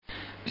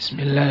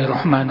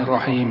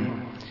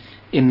Bismillahirrahmanirrahim.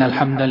 Innal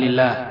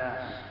hamdalillah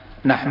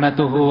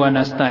nahmaduhu wa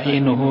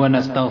nasta'inuhu wa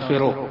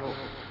nastaghfiruh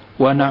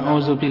wa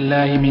na'udzu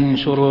billahi min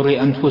shururi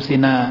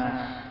anfusina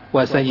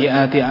wa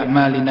sayyiati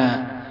a'malina.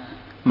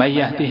 May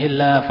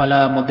yahdihillahu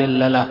fala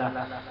mudilla lahu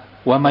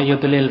wa may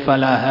yudlil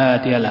fala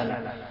hadiya lahu.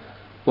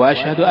 Wa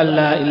asyhadu an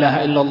la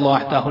ilaha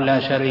illallah wahdahu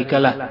la syarika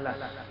lahu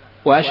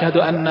wa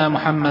asyhadu anna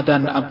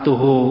Muhammadan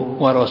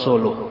abduhu wa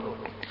rasuluh.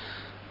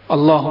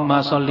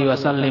 Allahumma salli wa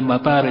sallim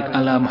wa barik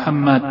ala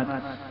Muhammad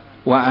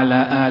wa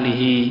ala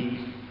alihi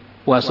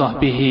wa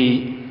sahbihi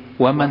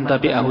wa man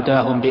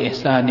tabi'ahudahum bi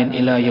ihsanin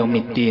ila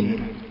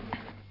yaumiddin.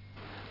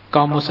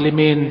 Kaum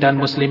muslimin dan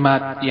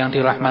muslimat yang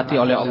dirahmati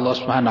oleh Allah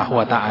Subhanahu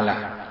wa taala.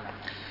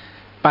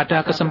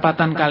 Pada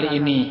kesempatan kali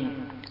ini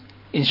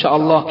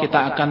insyaallah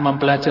kita akan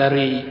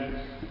mempelajari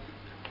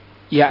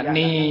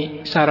yakni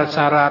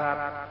syarat-syarat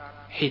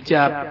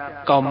hijab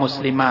kaum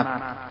muslimat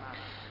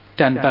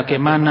dan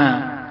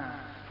bagaimana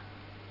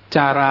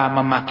cara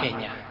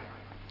memakainya.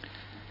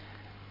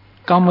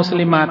 Kaum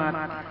muslimat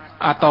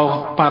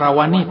atau para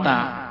wanita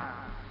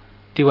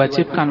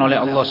diwajibkan oleh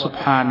Allah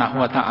Subhanahu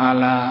wa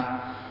taala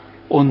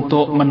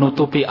untuk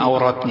menutupi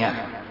auratnya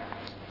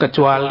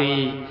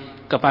kecuali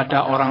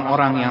kepada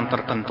orang-orang yang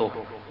tertentu.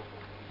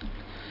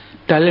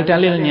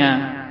 Dalil-dalilnya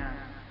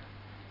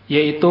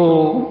yaitu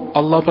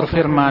Allah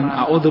berfirman,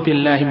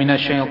 a'udzubillahi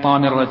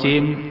minasyaitonir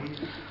rajim,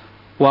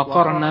 wa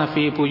qarna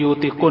fi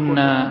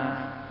buyutikunna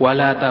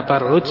wala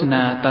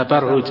tabarrujna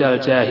tabarrujal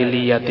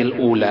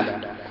jahiliyatil ula.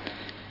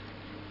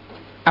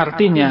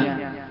 Artinya,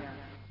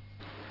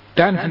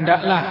 dan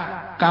hendaklah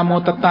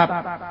kamu tetap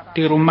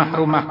di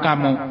rumah-rumah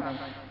kamu,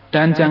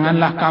 dan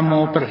janganlah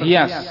kamu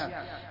berhias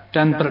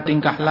dan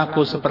bertingkah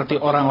laku seperti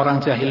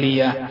orang-orang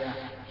jahiliyah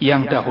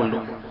yang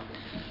dahulu.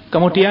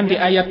 Kemudian di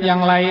ayat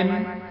yang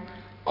lain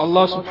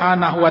Allah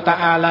Subhanahu wa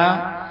taala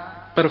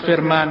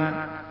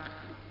berfirman,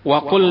 wa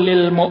qul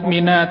lil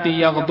mu'minati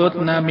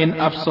yaghdudna min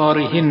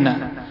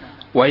absarihinna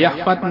wa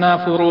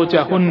yahfatna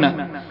furujahunna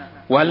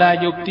wa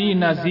la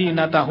yubdina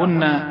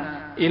zinatahunna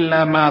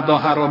illa ma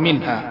dhahara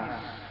minha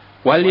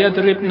wal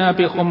yadribna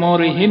bi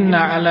khumurihinna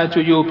ala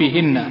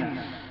juyubihinna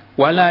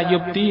wa la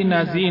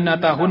yubdina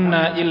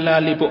zinatahunna illa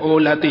li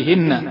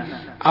bu'ulatihinna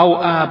aw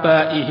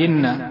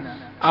abaihinna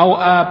aw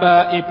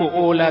abai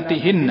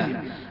bu'ulatihinna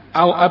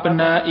aw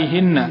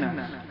abnaihinna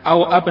aw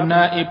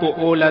abnai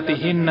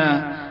bu'ulatihinna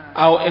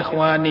aw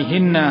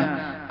ikhwanihinna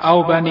aw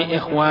bani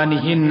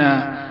ikhwanihinna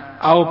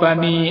aw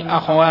bani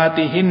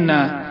akhwatihinna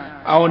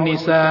aw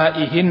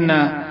nisaihinna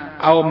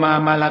aw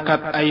ma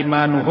malakat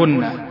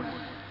aymanuhunna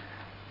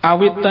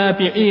awit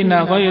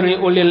tabi'ina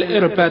ghairi ulil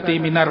irbati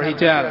minar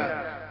rijal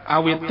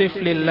awit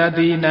tiflil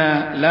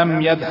ladina lam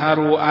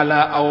yadharu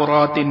ala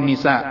auratin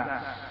nisa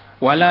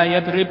wala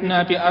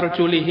yadribna bi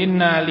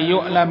arjulihinna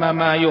liyu'lama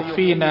ma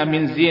yukhfina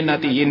min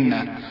zinatihinna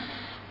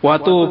wa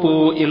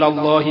tubu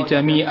ilallahi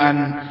jami'an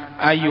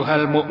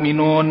ayyuhal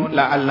mu'minun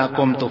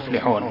la'allakum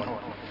tuflihun.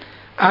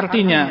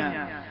 Artinya,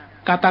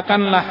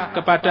 katakanlah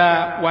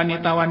kepada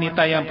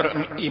wanita-wanita yang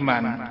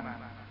beriman,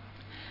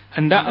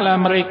 hendaklah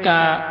mereka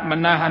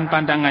menahan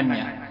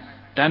pandangannya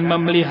dan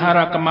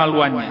memelihara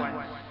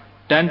kemaluannya,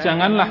 dan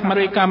janganlah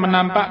mereka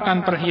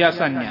menampakkan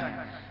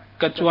perhiasannya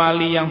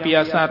kecuali yang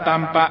biasa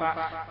tampak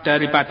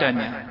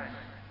daripadanya,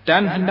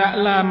 dan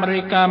hendaklah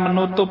mereka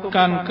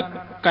menutupkan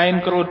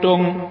kain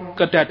kerudung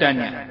ke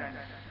dadanya,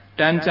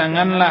 dan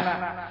janganlah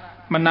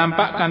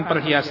menampakkan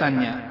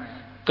perhiasannya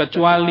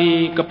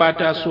kecuali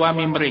kepada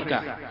suami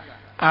mereka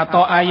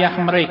atau ayah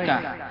mereka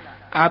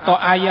atau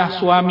ayah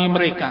suami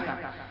mereka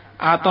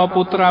atau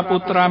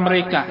putra-putra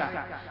mereka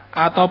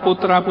atau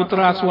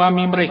putra-putra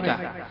suami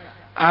mereka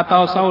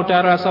atau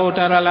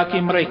saudara-saudara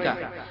laki mereka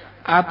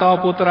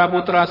atau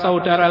putra-putra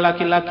saudara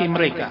laki-laki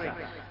mereka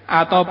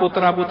atau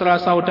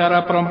putra-putra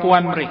saudara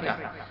perempuan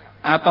mereka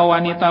atau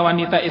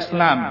wanita-wanita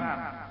Islam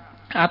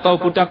atau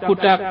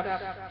budak-budak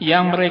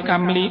yang mereka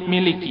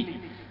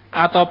miliki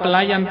atau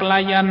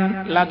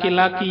pelayan-pelayan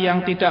laki-laki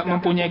yang tidak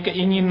mempunyai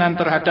keinginan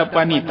terhadap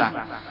wanita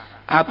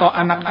atau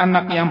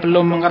anak-anak yang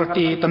belum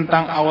mengerti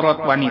tentang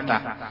aurat wanita.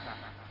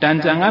 Dan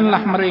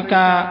janganlah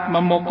mereka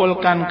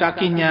memukulkan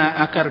kakinya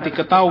agar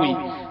diketahui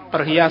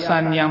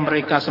perhiasan yang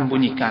mereka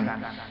sembunyikan.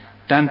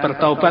 Dan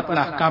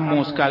bertaubatlah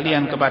kamu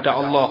sekalian kepada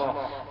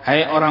Allah,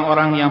 hai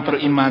orang-orang yang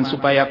beriman,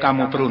 supaya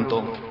kamu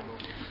beruntung.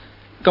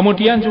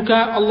 Kemudian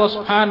juga Allah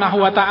Subhanahu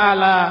wa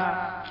taala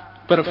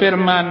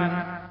berfirman,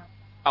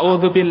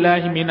 a'udzu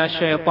billahi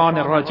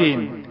minasyaitonir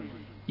rajim,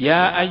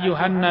 ya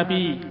ayyuhan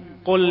nabi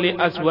qul li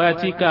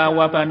azwajika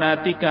wa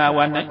banatika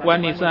wa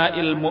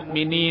nisa'il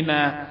mu'minina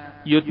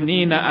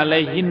yudnina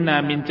 'alaihinna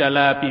min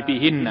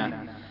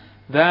jalabibihinna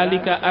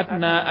dzalika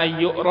adna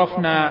ay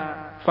yu'rafna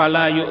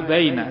fala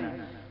yu'dzaina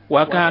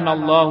wa kana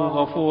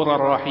Allahu ghafurur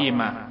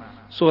rahima.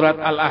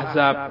 Surat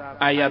Al-Ahzab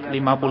ayat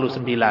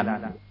 59.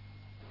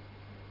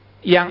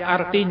 Yang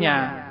artinya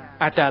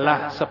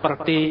adalah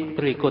seperti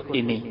berikut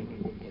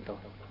ini.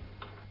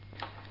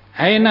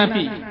 Hai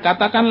Nabi,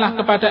 katakanlah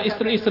kepada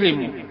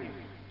istri-istrimu,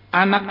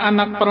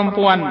 anak-anak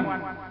perempuanmu,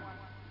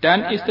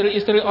 dan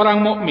istri-istri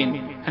orang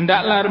mukmin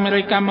hendaklah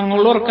mereka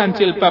mengulurkan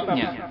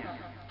jilbabnya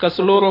ke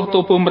seluruh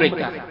tubuh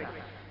mereka,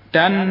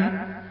 dan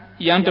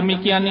yang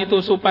demikian itu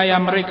supaya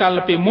mereka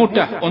lebih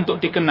mudah untuk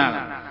dikenal,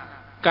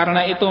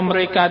 karena itu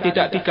mereka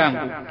tidak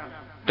diganggu,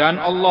 dan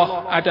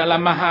Allah adalah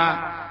Maha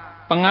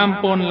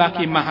Pengampun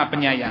lagi Maha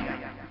Penyayang.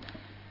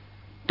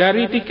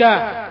 Dari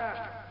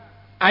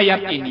 3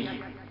 ayat ini,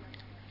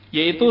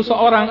 yaitu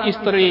seorang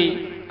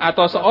istri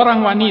atau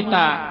seorang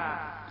wanita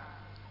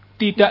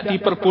tidak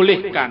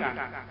diperbolehkan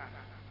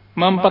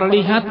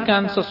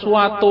memperlihatkan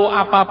sesuatu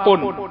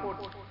apapun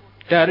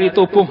dari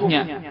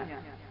tubuhnya,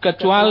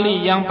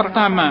 kecuali yang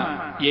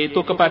pertama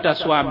yaitu kepada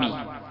suami,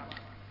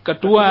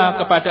 kedua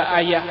kepada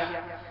ayah,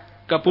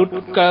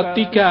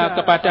 ketiga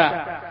kepada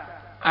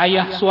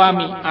ayah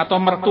suami atau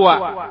mertua,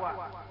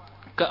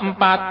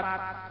 keempat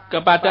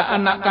kepada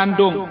anak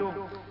kandung,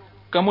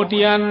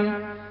 kemudian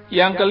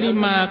yang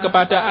kelima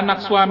kepada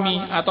anak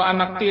suami atau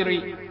anak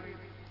tiri,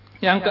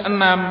 yang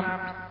keenam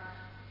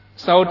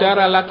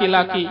saudara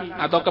laki-laki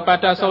atau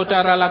kepada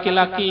saudara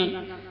laki-laki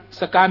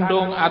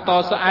sekandung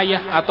atau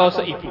seayah atau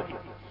seibu.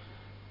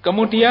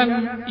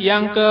 Kemudian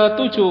yang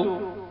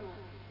ketujuh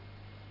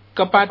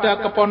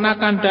kepada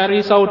keponakan dari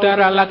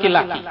saudara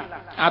laki-laki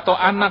atau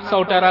anak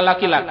saudara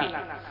laki-laki.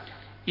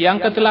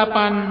 Yang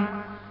kedelapan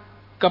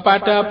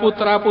kepada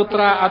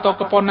putra-putra atau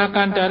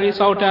keponakan dari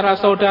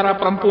saudara-saudara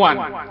perempuan.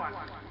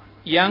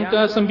 Yang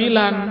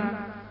kesembilan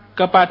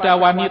kepada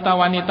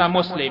wanita-wanita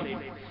muslim.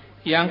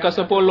 Yang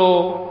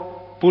kesepuluh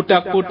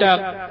budak-budak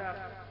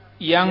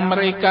yang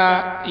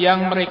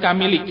mereka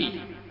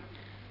miliki.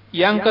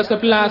 Yang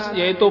ke-11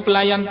 yaitu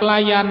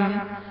pelayan-pelayan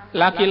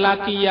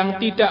laki-laki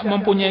yang tidak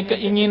mempunyai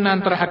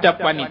keinginan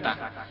terhadap wanita.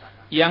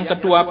 Yang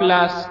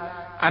ke-12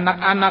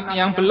 anak-anak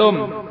yang belum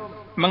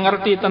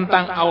mengerti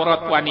tentang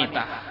aurat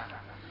wanita.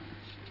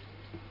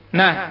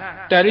 Nah,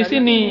 dari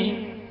sini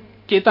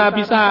kita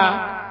bisa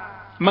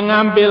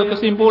mengambil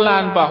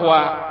kesimpulan bahwa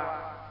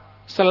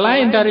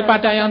selain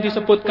daripada yang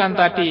disebutkan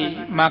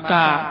tadi,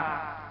 maka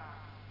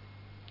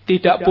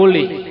tidak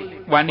boleh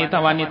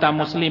wanita-wanita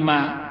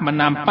muslimah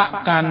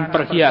menampakkan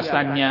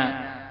perhiasannya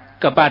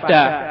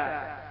kepada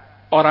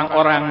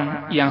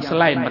orang-orang yang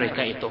selain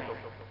mereka itu.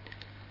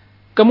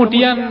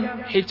 Kemudian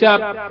hijab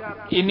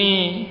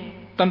ini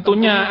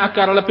tentunya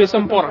agar lebih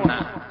sempurna,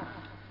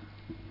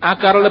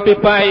 agar lebih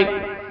baik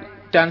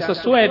dan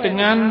sesuai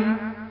dengan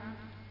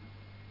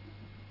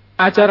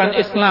ajaran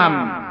Islam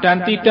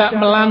dan tidak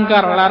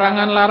melanggar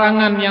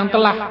larangan-larangan yang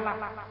telah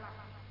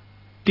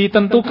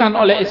ditentukan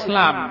oleh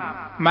Islam,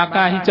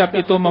 maka hijab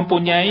itu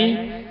mempunyai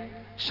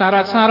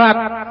syarat-syarat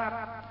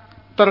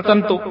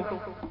tertentu.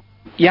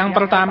 Yang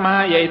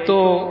pertama yaitu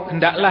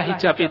hendaklah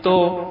hijab itu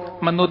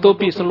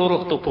menutupi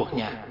seluruh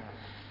tubuhnya.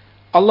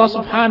 Allah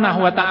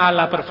Subhanahu wa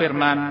ta'ala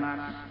berfirman,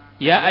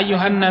 Ya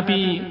ayyuhan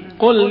nabi,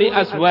 qul li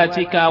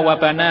azwajika wa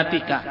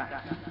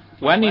banatika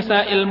wa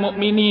nisa'il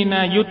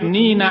mu'minina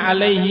yudnina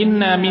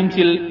alaihinna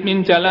min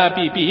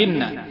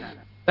jalabibihinna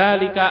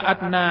dzalika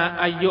adna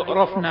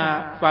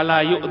ayyurafna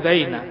fala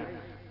yu'dzaina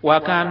wa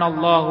kana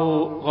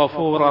Allahu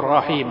ghafurur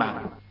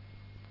rahima.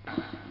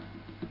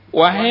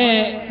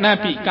 Wahai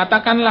Nabi,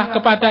 katakanlah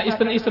kepada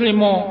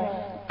istri-istrimu,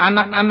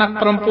 anak-anak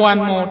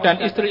perempuanmu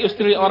dan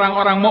istri-istri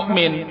orang-orang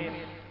mukmin,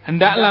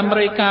 hendaklah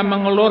mereka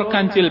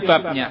mengulurkan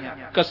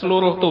jilbabnya ke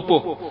seluruh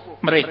tubuh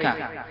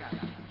mereka.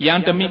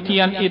 Yang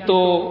demikian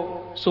itu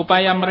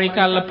supaya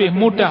mereka lebih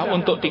mudah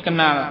untuk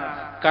dikenal,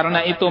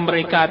 karena itu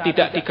mereka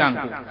tidak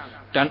diganggu.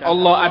 Dan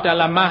Allah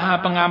adalah Maha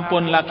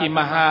Pengampun lagi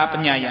Maha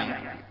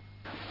Penyayang.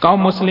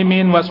 Kaum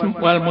muslimin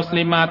wal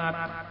muslimat,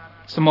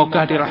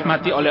 semoga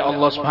dirahmati oleh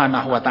Allah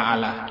Subhanahu wa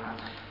ta'ala.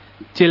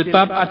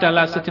 Jilbab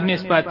adalah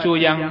sejenis baju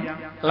yang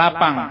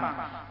lapang,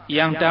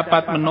 yang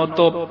dapat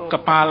menutup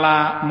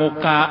kepala,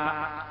 muka,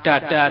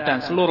 dada,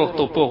 dan seluruh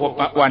tubuh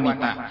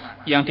wanita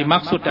yang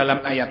dimaksud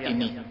dalam ayat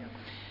ini.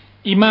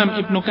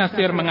 Imam Ibnu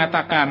Katsir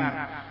mengatakan,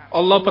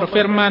 Allah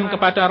berfirman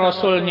kepada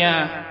Rasulnya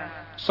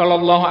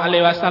Sallallahu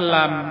Alaihi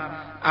Wasallam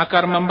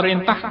agar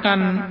memerintahkan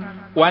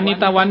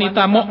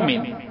wanita-wanita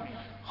mukmin,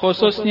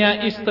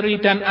 khususnya istri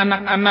dan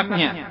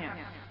anak-anaknya,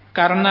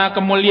 karena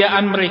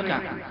kemuliaan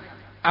mereka,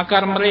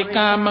 agar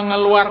mereka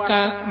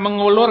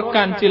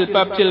mengulurkan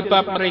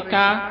jilbab-jilbab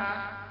mereka,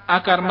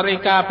 agar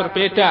mereka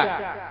berbeda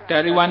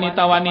dari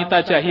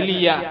wanita-wanita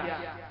jahiliyah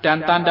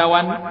dan tanda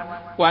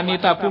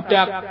wanita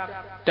budak,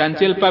 dan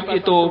jilbab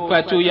itu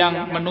baju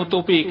yang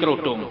menutupi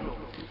kerudung.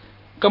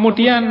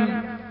 Kemudian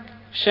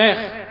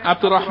Syekh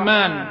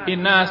Abdurrahman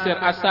bin Nasir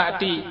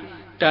As-Sa'di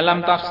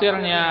dalam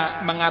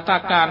tafsirnya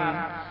mengatakan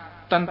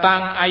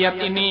tentang ayat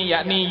ini,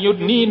 yakni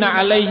yudnina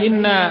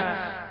alaihinna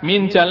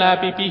min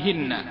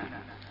jalabibihinna,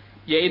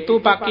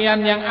 yaitu pakaian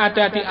yang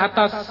ada di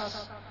atas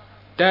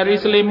dari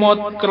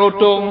selimut,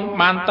 kerudung,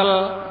 mantel,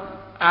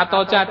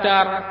 atau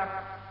cadar,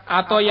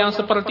 atau yang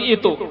seperti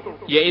itu,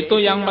 yaitu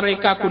yang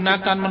mereka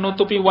gunakan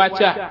menutupi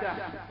wajah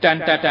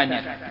dan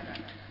dadanya.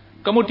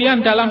 Kemudian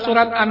dalam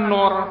surat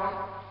An-Nur,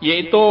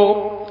 yaitu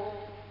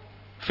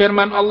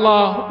firman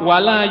Allah,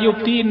 wala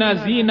yubdina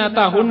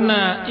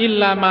zinatahunna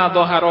illa ma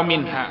dhahara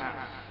minha,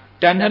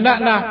 Dan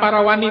hendaklah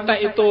para wanita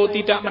itu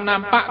tidak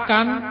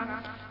menampakkan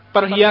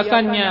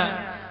perhiasannya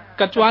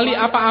kecuali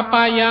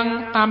apa-apa yang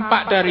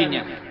tampak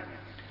darinya.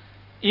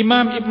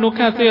 Imam Ibnu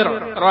Katsir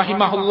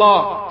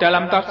rahimahullah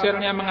dalam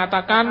tafsirnya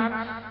mengatakan,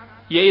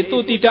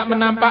 yaitu tidak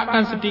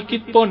menampakkan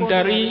sedikit pun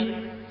dari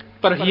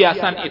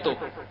perhiasan itu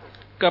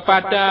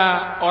kepada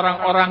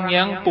orang-orang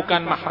yang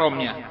bukan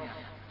mahramnya,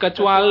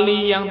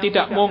 kecuali yang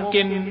tidak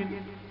mungkin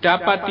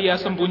dapat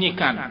dia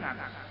sembunyikan.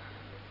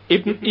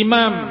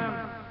 Imam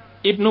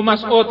Ibnu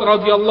Mas'ud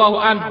radhiyallahu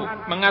anhu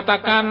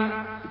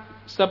mengatakan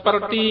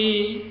seperti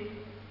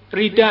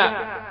rida,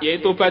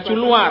 yaitu baju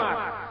luar,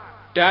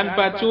 dan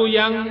baju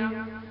yang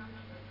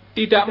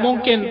tidak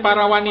mungkin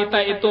para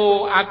wanita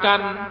itu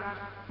akan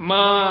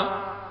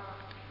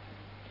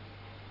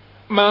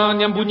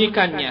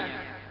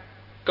menyembunyikannya.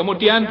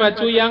 Kemudian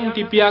baju yang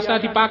biasa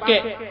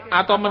dipakai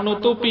atau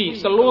menutupi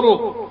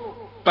seluruh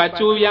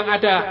baju yang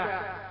ada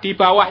di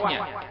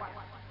bawahnya,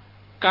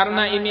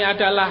 karena ini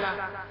adalah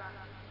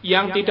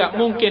yang tidak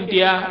mungkin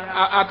dia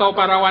atau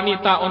para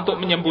wanita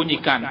untuk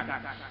menyembunyikan.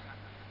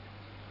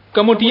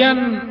 Kemudian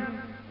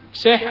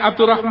Syekh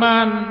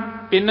Abdurrahman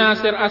bin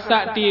Nasir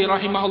As-Sa'di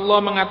rahimahullah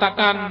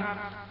mengatakan,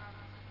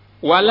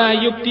 wala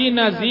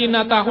yubdina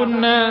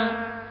zinatahunna,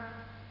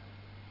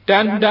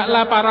 dan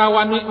hendaklah para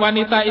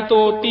wanita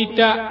itu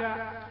tidak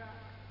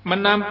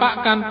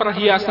menampakkan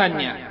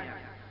perhiasannya.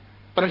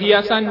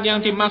 Perhiasan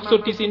yang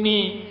dimaksud di sini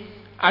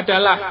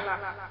adalah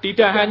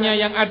tidak hanya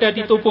yang ada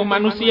di tubuh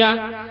manusia,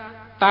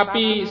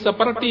 tapi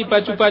seperti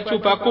baju-baju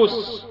bagus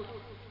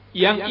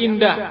yang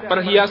indah,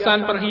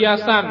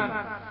 perhiasan-perhiasan,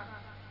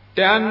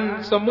 dan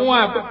semua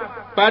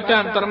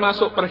badan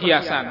termasuk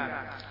perhiasan.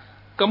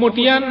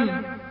 Kemudian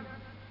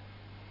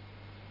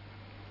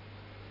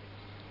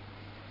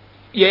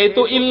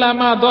yaitu illa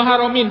ma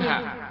dhahara minha,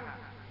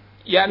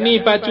 yakni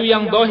baju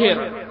yang zahir,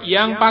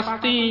 yang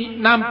pasti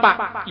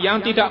nampak,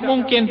 yang tidak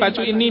mungkin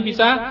baju ini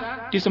bisa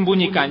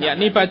disembunyikan,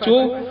 yakni baju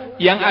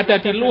yang ada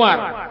di luar,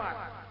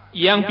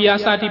 yang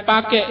biasa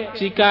dipakai,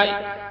 jika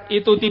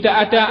itu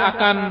tidak ada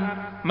akan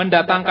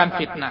mendatangkan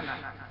fitnah.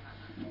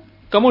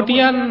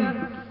 Kemudian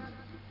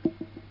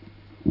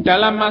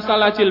dalam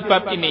masalah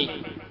jilbab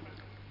ini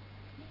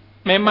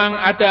memang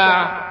ada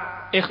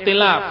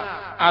ikhtilaf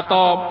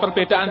atau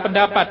perbedaan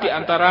pendapat di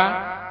antara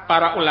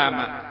para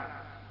ulama.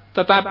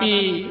 Tetapi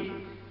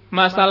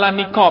masalah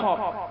niqab,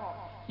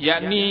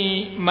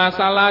 yakni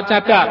masalah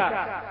cadar,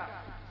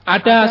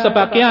 ada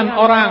sebagian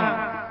orang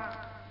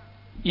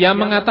yang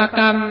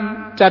mengatakan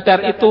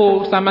cadar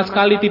itu sama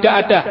sekali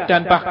tidak ada,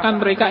 dan bahkan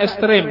mereka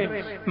ekstrem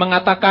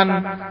mengatakan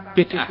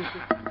bid'ah.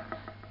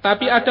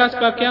 Tapi ada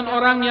sebagian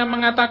orang yang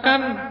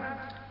mengatakan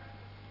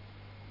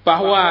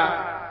bahwa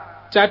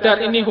cadar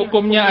ini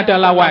hukumnya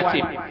adalah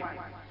wajib.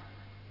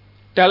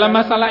 Dalam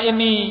masalah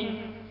ini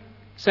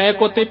saya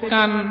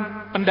kutipkan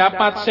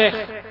pendapat Syekh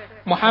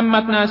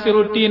Muhammad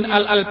Nasiruddin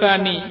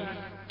Al-Albani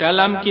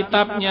dalam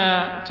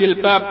kitabnya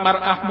Jilbab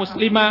Mar'ah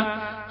Muslimah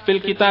fil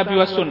Kitab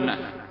wa Sunnah.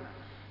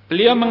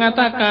 Beliau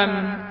mengatakan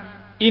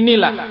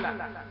inilah,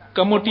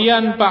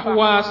 kemudian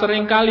bahwa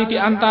seringkali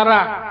di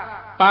antara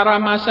para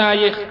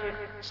masyayikh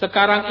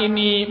sekarang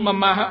ini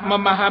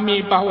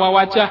memahami bahwa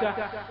wajah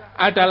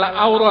adalah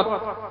aurat,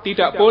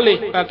 tidak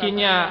boleh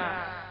baginya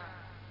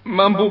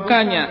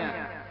membukanya,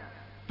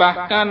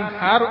 bahkan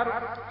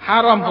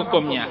haram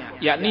hukumnya,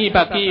 yakni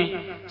bagi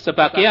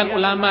sebagian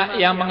ulama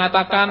yang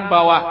mengatakan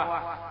bahwa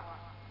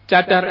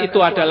cadar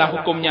itu adalah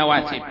hukumnya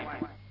wajib.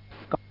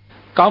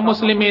 Kaum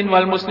muslimin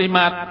wal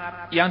muslimat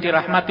yang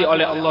dirahmati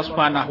oleh Allah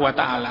Subhanahu wa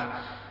taala,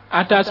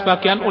 ada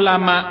sebagian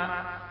ulama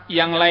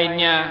yang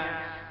lainnya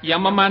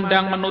yang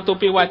memandang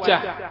menutupi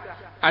wajah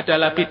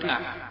adalah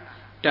bid'ah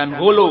dan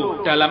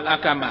hulu dalam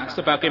agama,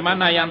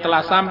 sebagaimana yang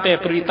telah sampai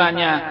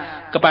beritanya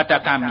kepada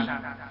kami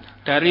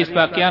dari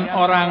sebagian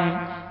orang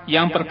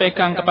yang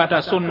berpegang kepada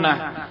sunnah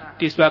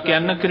di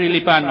sebagian negeri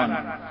Libanon.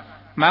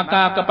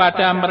 Maka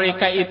kepada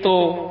mereka itu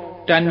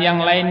dan yang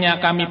lainnya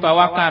kami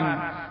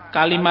bawakan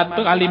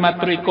kalimat-kalimat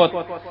berikut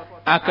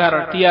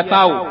agar dia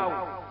tahu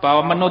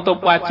bahwa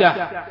menutup wajah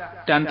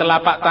dan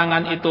telapak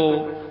tangan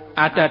itu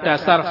ada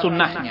dasar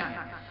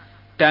sunnahnya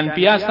dan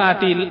biasa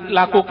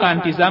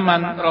dilakukan di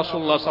zaman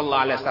Rasulullah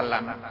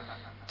SAW.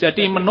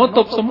 Jadi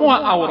menutup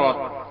semua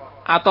aurat,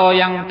 atau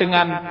yang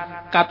dengan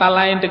kata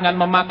lain dengan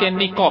memakai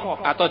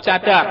niqab atau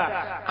cadar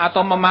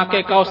atau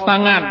memakai kaos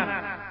tangan,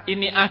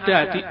 ini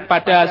ada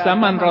pada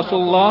zaman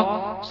Rasulullah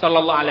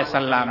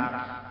SAW.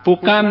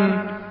 Bukan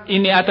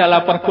ini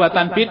adalah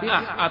perbuatan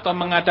bid'ah atau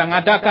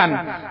mengada-ngadakan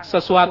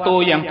sesuatu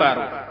yang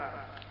baru.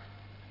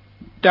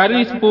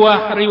 Dari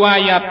sebuah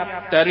riwayat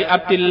dari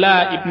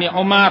Abdullah ibni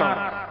Umar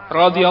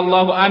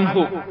radhiyallahu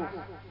anhu,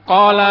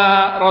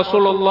 qala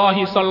Rasulullah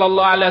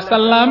sallallahu alaihi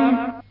wasallam,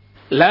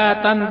 la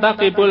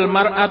tantaqibul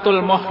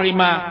mar'atul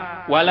muhrima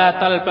wa la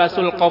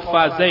talbasul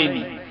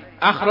qaffazaini,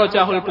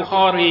 akhrajahul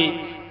Bukhari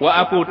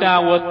wa Abu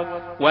Dawud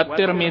wa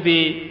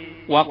Tirmidzi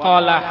wa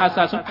qala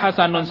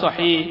hasanun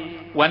sahih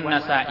wan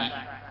Nasa'i.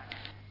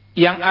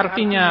 Yang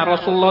artinya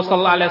Rasulullah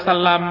sallallahu alaihi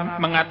wasallam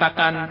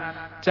mengatakan,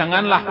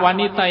 janganlah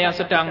wanita yang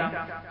sedang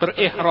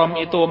berihram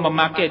itu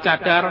memakai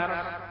cadar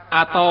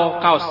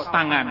atau kaos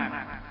tangan.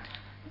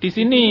 Di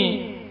sini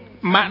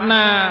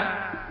makna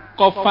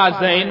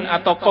qaffazain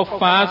atau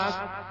qaffaz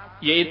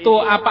yaitu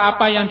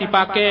apa-apa yang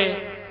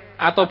dipakai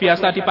atau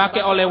biasa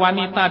dipakai oleh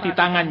wanita di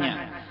tangannya,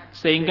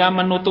 sehingga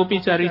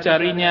menutupi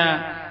jari-jarinya,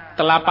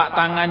 telapak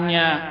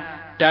tangannya,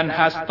 dan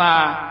hasta.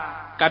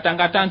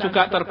 Kadang-kadang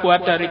juga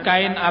terbuat dari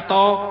kain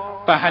atau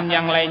bahan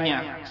yang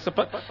lainnya.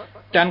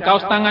 Dan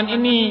kaos tangan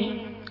ini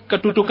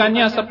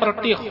kedudukannya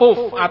seperti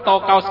khuf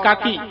atau kaos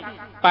kaki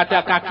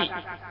pada kaki.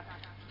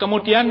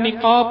 Kemudian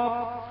niqab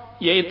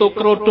yaitu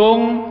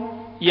kerudung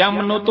yang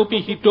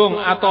menutupi hidung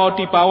atau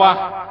di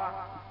bawah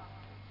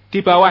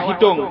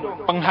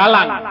hidung,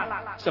 penghalang,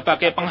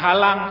 sebagai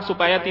penghalang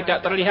supaya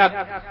tidak terlihat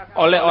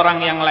oleh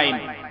orang yang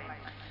lain.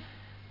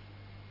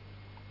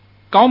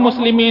 Kaum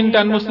muslimin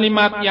dan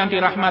muslimat yang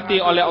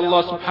dirahmati oleh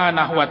Allah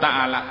Subhanahu wa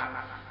taala.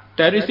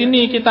 Dari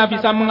sini kita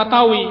bisa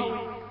mengetahui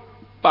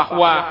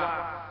bahwa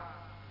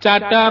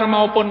cadar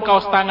maupun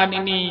kaos tangan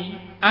ini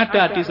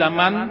ada di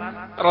zaman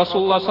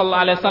Rasulullah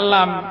sallallahu alaihi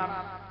wasallam,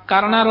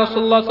 karena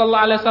Rasulullah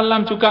sallallahu alaihi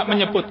wasallam juga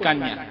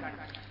menyebutkannya.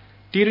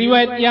 Di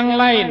riwayat yang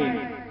lain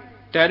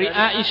dari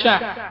Aisyah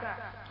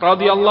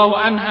radhiyallahu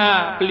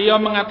anha,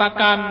 beliau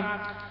mengatakan,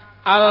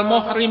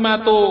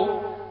 al-muhrimatu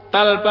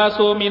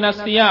talbasu minas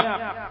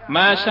siyab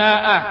ma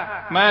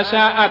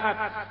sya'at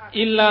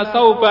illa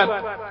saubat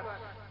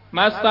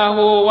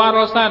masahu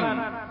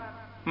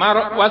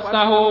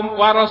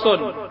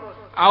warasun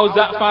au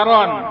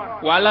za'faron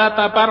wala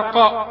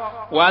tabarqa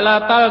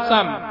wala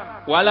talsam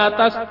wala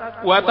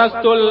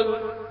tasdul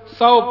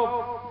saub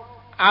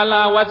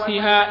ala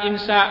wajhiha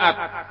insya'at.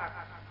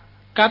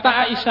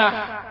 Kata Aisyah,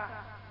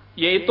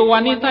 yaitu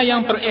wanita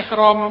yang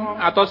berihram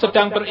atau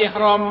sedang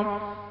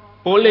berihram,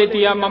 boleh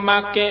dia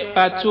memakai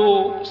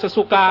baju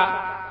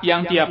sesuka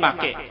yang dia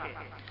pakai,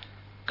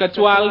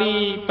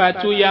 kecuali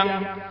baju yang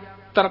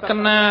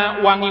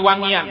terkena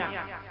wangi-wangian.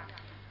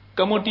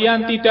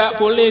 Kemudian tidak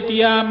boleh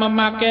dia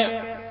memakai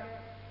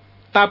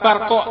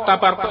tabarko.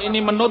 Tabarko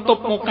ini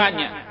menutup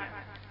mukanya.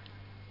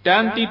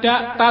 Dan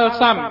tidak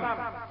talsam,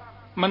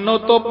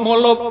 menutup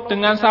mulut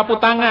dengan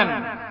sapu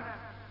tangan.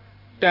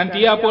 Dan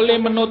dia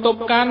boleh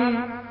menutupkan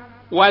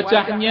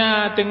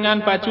wajahnya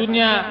dengan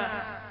bajunya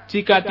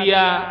jika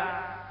dia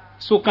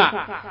suka.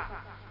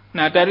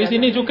 Nah, dari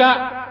sini juga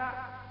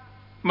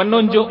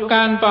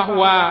menunjukkan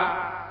bahwa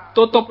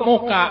tutup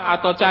muka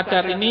atau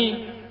cadar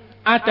ini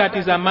ada di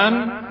zaman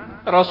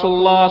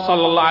Rasulullah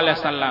sallallahu alaihi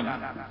wasallam.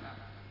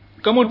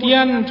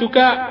 Kemudian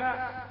juga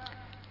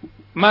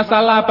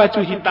masalah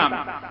baju hitam.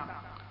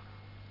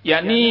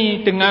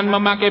 Yakni dengan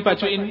memakai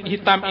baju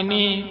hitam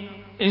ini,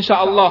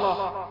 insyaallah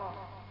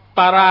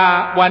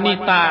para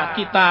wanita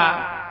kita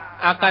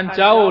akan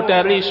jauh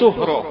dari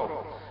syuhro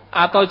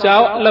atau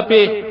jauh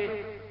lebih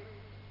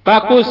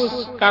bagus.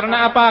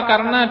 Karena apa?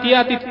 Karena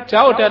dia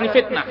jauh dari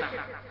fitnah.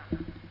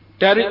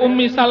 Dari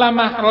Ummi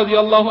Salamah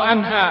radhiyallahu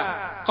anha,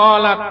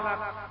 qalat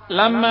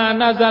lamma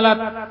nazalat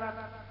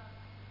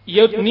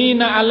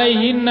yudnina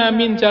alaihinna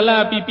min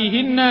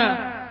jalabibihinna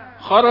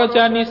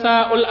kharaja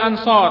nisaul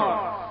ansar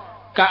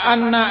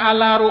ka'anna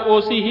ala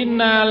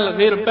ru'usihinna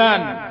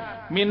al-ghirban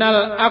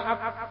minal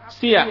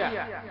aqsiyah,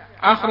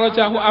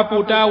 akhrajahu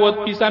Abu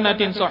Dawud bi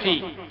sanadin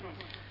sahih.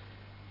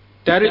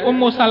 Dari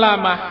Ummu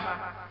Salamah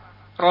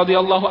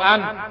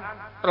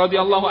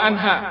radhiyallahu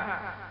anha,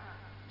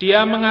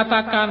 dia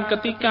mengatakan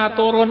ketika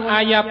turun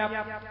ayat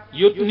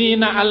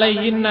yudnina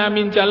alaihinna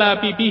min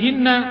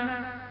jalabibihinna,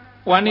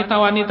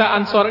 wanita-wanita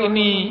Ansor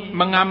ini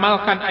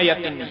mengamalkan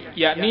ayat ini,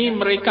 yakni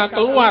mereka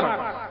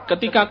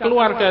ketika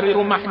keluar dari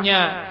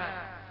rumahnya,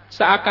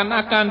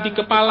 seakan-akan di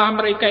kepala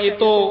mereka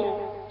itu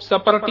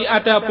seperti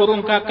ada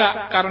burung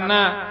gagak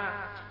karena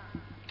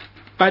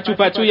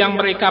baju-baju yang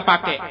mereka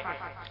pakai.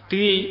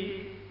 Di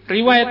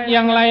riwayat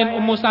yang lain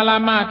Ummu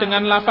Salamah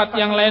dengan lafaz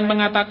yang lain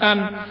mengatakan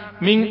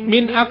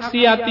min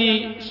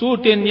aksiyati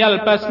sudin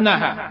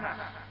yalbasnaha,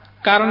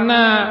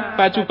 karena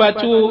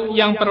baju-baju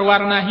yang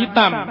berwarna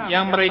hitam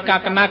yang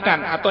mereka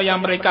kenakan atau yang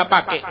mereka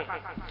pakai.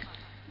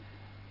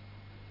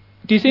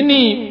 Di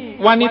sini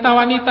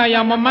wanita-wanita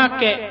yang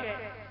memakai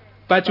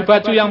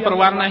baju-baju yang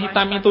berwarna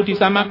hitam itu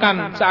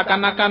disamakan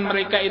seakan-akan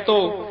mereka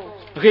itu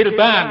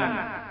ghirban,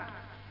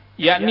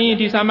 yakni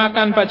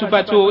disamakan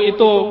baju-baju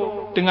itu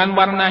dengan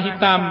warna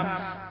hitam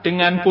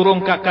dengan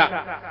burung gagak.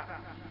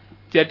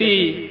 Jadi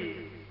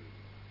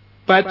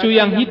baju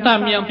yang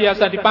hitam yang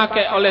biasa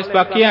dipakai oleh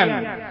sebagian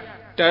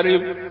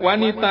dari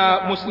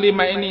wanita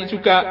muslimah ini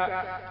juga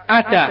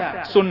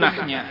ada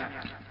sunnahnya.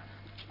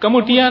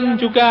 Kemudian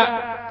juga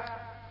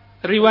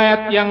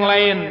riwayat yang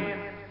lain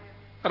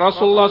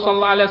Rasulullah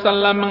sallallahu alaihi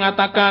wasallam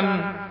mengatakan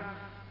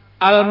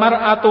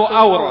al-mar'atu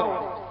aurat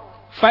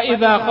fa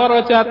idza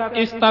kharajat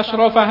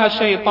istashrafaha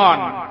syaitan.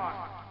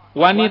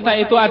 Wanita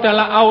itu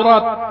adalah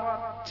aurat.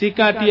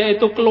 Jika dia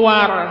itu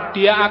keluar,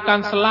 dia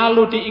akan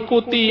selalu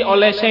diikuti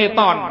oleh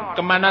syaitan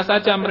kemana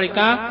saja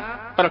mereka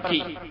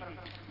pergi.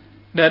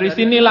 Dari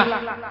sinilah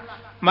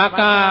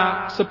maka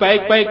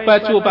sebaik-baik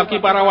baju bagi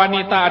para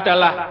wanita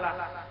adalah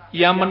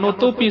yang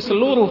menutupi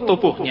seluruh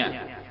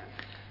tubuhnya.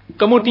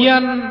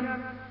 Kemudian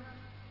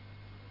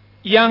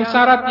yang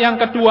syarat yang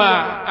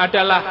kedua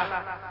adalah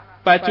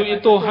baju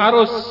itu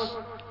harus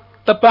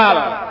tebal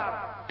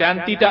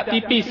dan tidak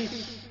tipis,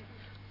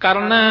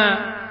 karena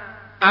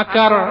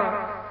agar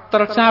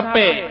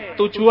tercapai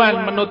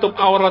tujuan menutup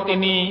aurat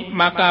ini,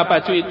 maka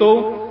baju itu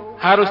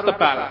harus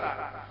tebal.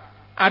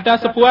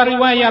 Ada sebuah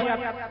riwayat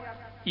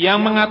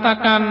yang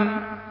mengatakan,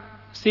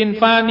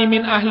 sinfani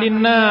min ahlin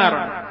nar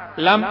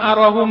lam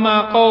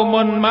arahuma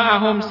qaumun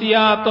ma'ahum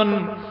siyatun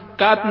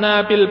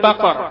ka'adna bil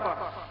baqar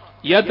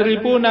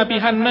yadribuna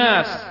bihan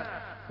nas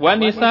wa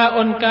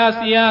nisa'un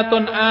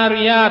kasiyatun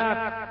ariyat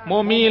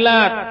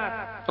mumilat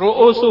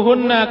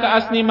ru'usuhunna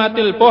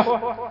ka'asnimatil buh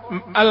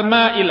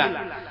al-ma'ilah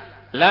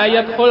la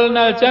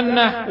yadkhulna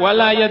al-jannah wa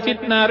la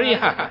yajidna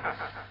rihaha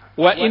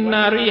wa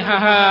inna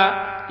rihaha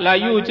la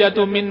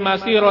yujadu min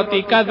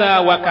masirati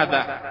kadza wa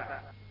kadza.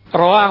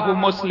 Rawahu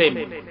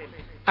Muslim.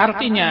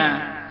 Artinya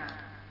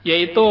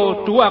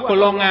yaitu dua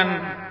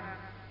golongan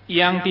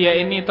yang dia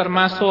ini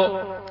termasuk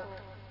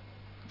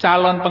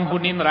calon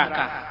penghuni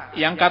neraka.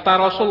 Yang kata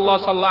Rasulullah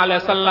sallallahu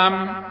alaihi wasallam,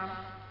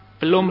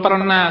 belum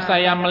pernah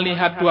saya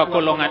melihat dua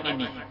golongan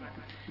ini.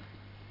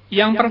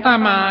 Yang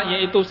pertama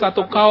yaitu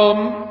satu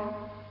kaum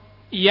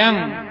yang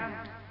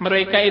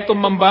mereka itu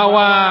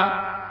membawa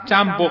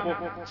cambuk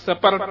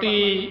seperti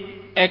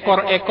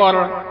ekor-ekor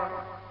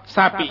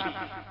sapi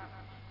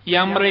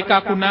yang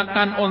mereka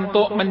gunakan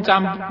untuk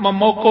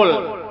memukul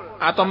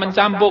atau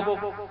mencambuk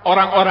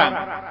orang-orang.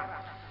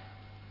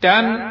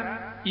 Dan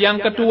yang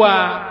kedua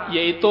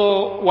yaitu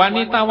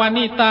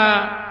wanita-wanita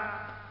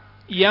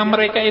yang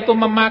mereka itu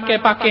memakai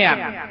pakaian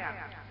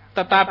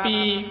tetapi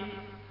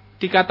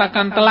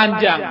dikatakan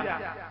telanjang,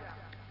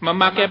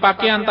 memakai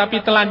pakaian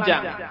tapi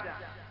telanjang,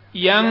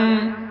 yang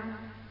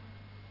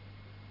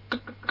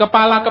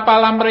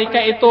kepala-kepala mereka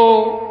itu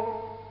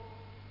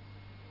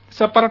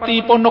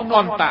seperti punuk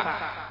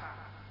onta.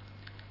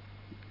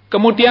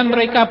 Kemudian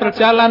mereka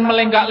berjalan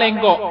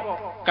melenggak-lenggok.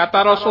 Kata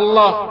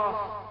Rasulullah,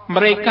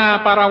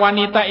 mereka para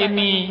wanita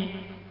ini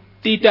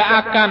tidak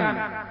akan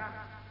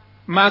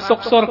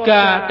masuk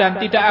surga dan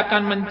tidak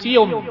akan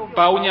mencium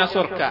baunya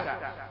surga.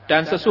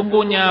 Dan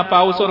sesungguhnya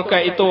bau surga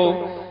itu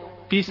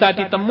bisa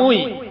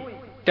ditemui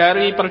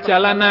dari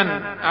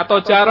perjalanan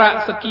atau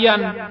jarak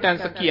sekian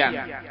dan sekian.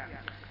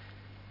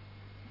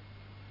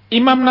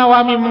 Imam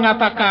Nawawi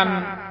mengatakan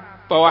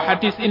bahwa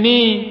hadis ini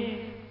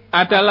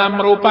adalah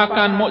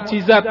merupakan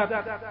mukjizat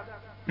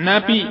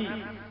Nabi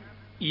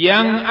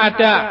yang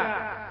ada,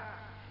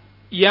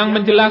 yang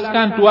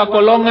menjelaskan dua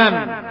golongan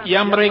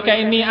yang mereka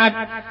ini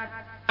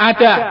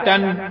ada,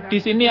 dan di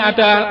sini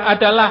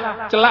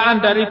adalah celaan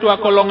dari dua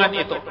golongan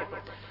itu.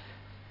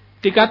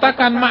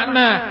 Dikatakan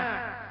makna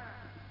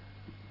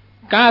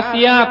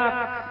kasiyat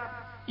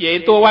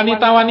yaitu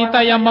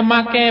wanita-wanita yang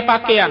memakai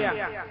pakaian,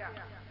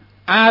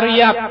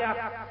 ariyat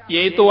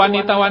yaitu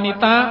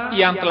wanita-wanita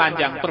yang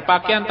telanjang,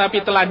 berpakaian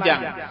tapi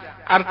telanjang.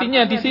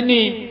 Artinya di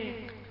sini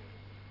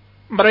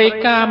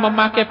mereka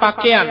memakai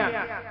pakaian,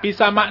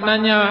 bisa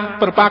maknanya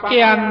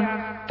berpakaian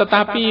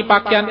tetapi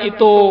pakaian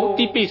itu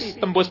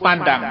tipis, tembus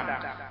pandang.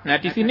 Nah,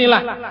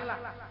 disinilah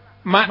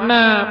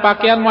makna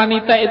pakaian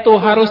wanita itu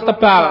harus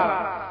tebal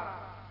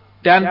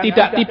dan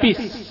tidak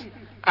tipis.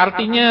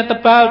 Artinya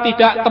tebal,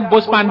 tidak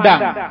tembus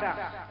pandang.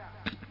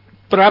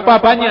 Berapa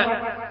banyak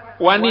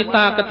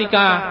wanita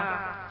ketika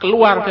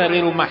keluar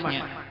dari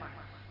rumahnya,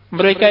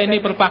 mereka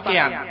ini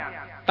berpakaian,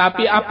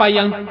 tapi apa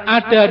yang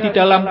ada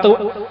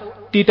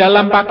di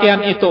dalam pakaian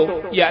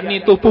itu,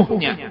 yakni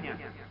tubuhnya,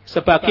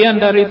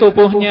 sebagian dari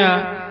tubuhnya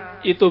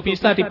itu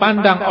bisa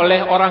dipandang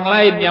oleh orang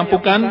lain yang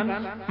bukan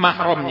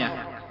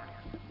mahramnya.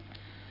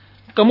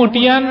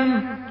 Kemudian,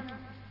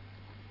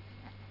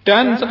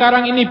 dan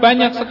sekarang ini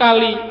banyak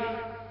sekali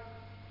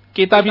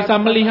kita bisa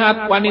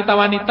melihat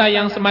wanita-wanita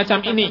yang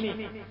semacam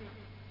ini,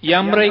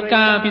 yang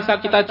mereka bisa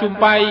kita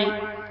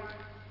jumpai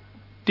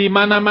di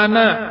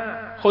mana-mana,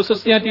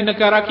 khususnya di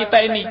negara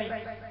kita ini,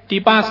 di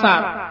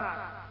pasar,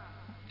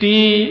 di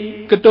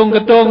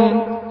gedung-gedung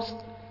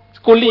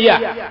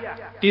kuliah,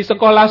 di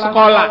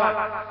sekolah-sekolah,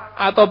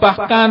 atau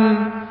bahkan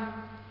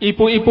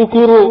ibu-ibu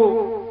guru,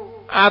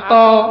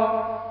 atau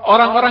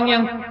orang-orang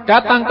yang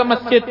datang ke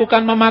masjid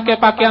bukan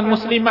memakai pakaian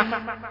muslimah.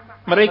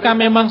 Mereka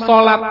memang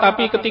sholat,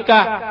 tapi ketika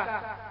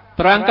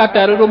berangkat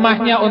dari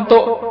rumahnya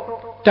untuk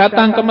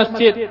datang ke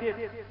masjid,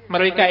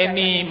 mereka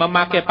ini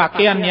memakai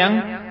pakaian yang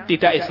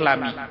tidak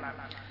islami.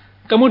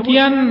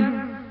 Kemudian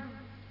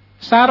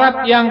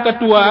syarat yang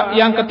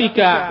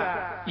ketiga,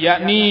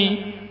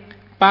 yakni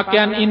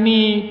pakaian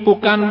ini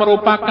bukan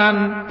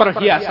merupakan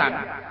perhiasan.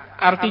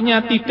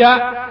 Artinya tidak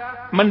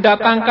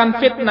mendatangkan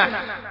fitnah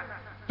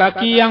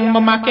bagi yang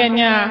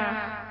memakainya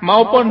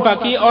maupun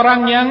bagi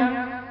orang yang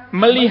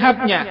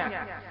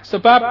melihatnya.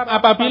 Sebab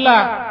apabila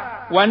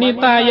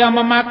wanita yang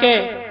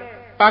memakai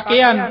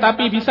pakaian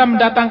tapi bisa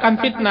mendatangkan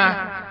fitnah,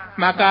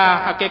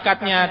 maka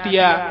hakikatnya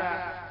dia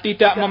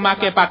tidak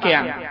memakai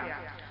pakaian.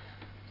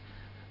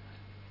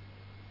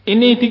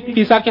 Ini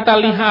bisa kita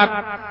lihat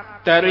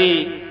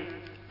dari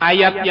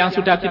ayat yang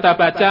sudah kita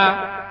baca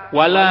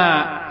wala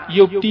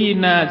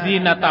yubdina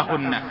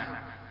zinatahunna.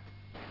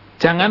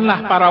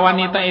 Janganlah para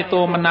wanita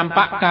itu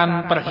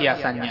menampakkan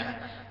perhiasannya.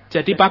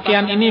 Jadi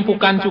pakaian ini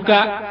bukan juga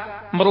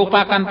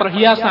merupakan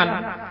perhiasan.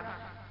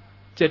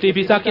 Jadi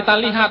bisa kita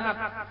lihat,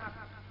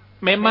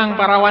 memang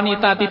para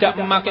wanita tidak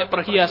memakai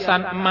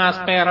perhiasan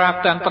emas,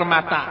 perak, dan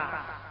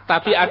permata.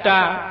 Tapi ada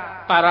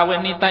para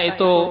wanita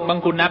itu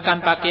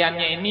menggunakan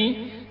pakaiannya ini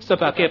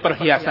sebagai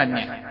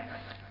perhiasannya.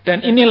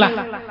 Dan inilah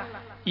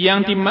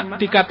yang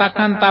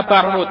dikatakan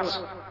tabarruj,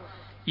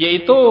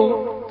 yaitu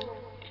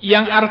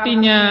yang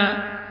artinya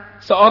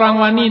seorang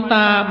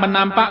wanita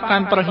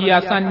menampakkan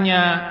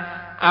perhiasannya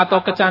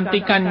atau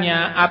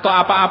kecantikannya atau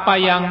apa-apa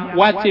yang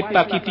wajib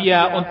bagi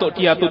dia untuk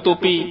dia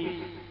tutupi,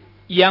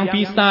 yang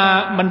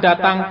bisa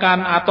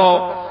mendatangkan atau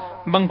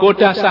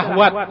menggoda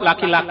syahwat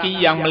laki-laki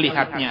yang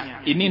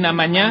melihatnya. Ini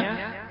namanya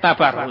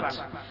tabarruj.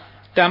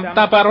 Dan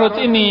tabarruj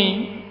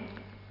ini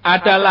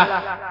adalah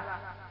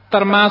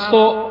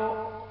termasuk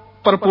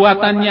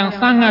perbuatan yang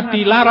sangat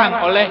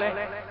dilarang oleh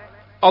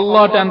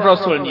Allah dan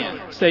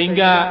Rasulnya.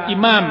 Sehingga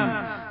Imam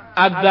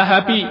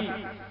Az-Zahabi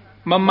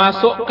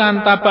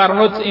memasukkan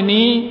tabarruj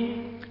ini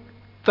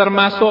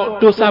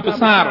termasuk dosa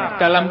besar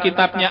dalam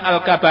kitabnya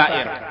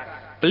Al-Kabair.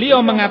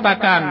 Beliau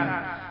mengatakan,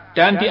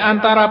 dan di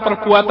antara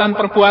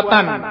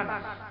perbuatan-perbuatan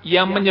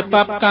yang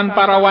menyebabkan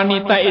para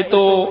wanita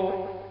itu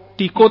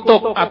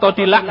dikutuk atau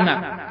dilaknat,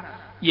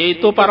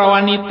 yaitu para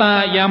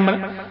wanita yang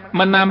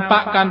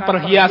menampakkan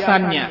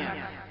perhiasannya,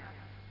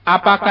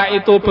 apakah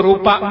itu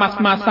berupa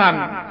emas-emasan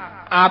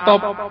atau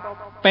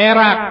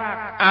perak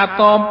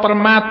atau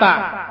permata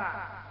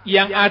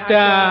yang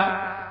ada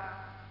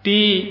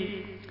di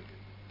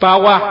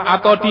bawah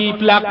atau di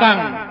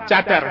belakang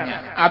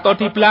cadarnya atau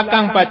di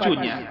belakang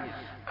bajunya,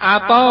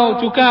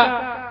 atau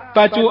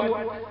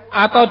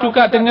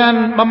juga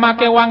dengan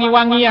memakai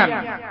wangi-wangian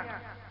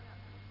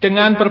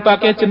dengan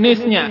berbagai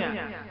jenisnya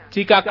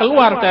jika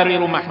keluar dari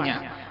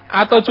rumahnya,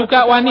 atau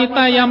juga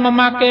wanita yang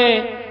memakai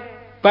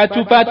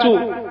baju-baju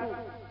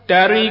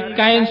dari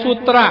kain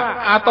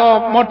sutra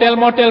atau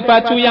model-model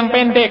baju yang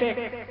pendek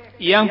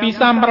yang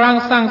bisa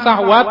merangsang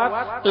syahwat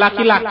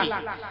laki-laki,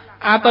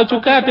 atau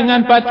juga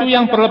dengan baju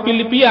yang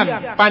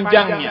berlebih-lebihan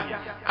panjangnya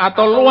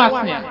atau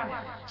luasnya.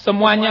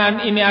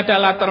 Semuanya ini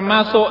adalah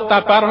termasuk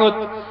tabarruj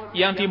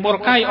yang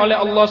dimurkai oleh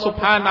Allah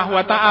Subhanahu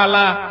wa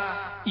taala,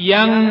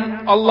 yang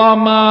Allah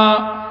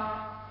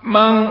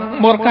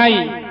memurkai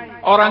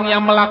orang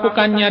yang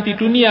melakukannya di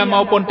dunia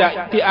maupun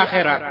di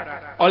akhirat.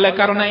 Oleh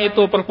karena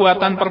itu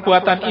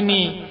perbuatan-perbuatan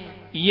ini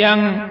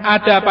yang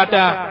ada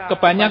pada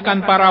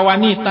kebanyakan para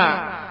wanita,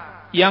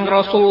 yang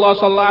Rasulullah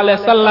sallallahu alaihi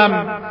wasallam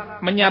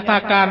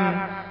menyatakan,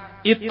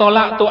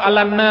 ittola'tu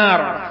 'alan nar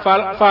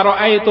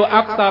fara'aitu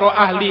aktsara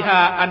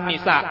ahliha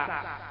an-nisa.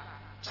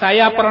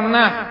 Saya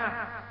pernah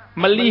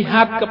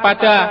melihat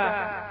kepada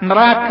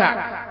neraka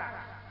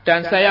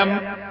dan saya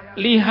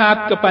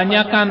lihat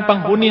kebanyakan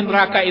penghuni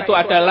neraka itu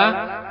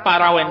adalah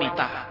para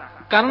wanita.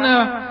 Karena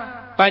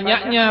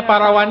banyaknya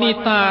para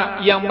wanita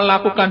yang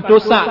melakukan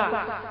dosa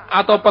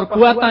atau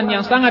perbuatan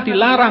yang sangat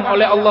dilarang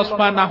oleh Allah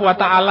Subhanahu wa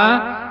taala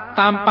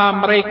tanpa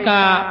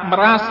mereka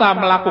merasa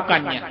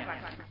melakukannya.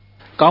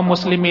 Kaum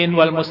muslimin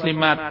wal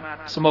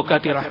muslimat, semoga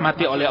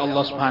dirahmati oleh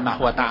Allah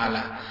Subhanahu wa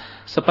taala.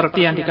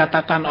 Seperti yang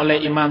dikatakan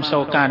oleh Imam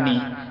Syaukani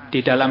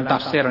di dalam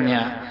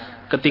tafsirnya,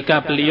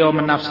 ketika beliau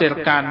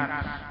menafsirkan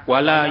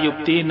wala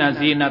yubdina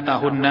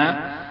zinatahunna,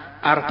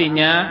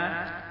 artinya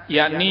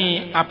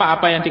yakni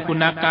apa-apa yang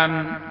digunakan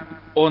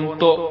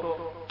untuk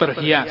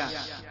berhias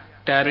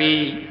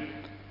dari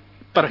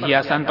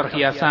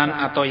perhiasan-perhiasan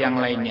atau yang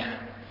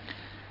lainnya.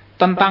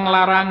 Tentang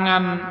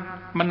larangan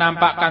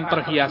menampakkan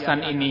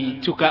perhiasan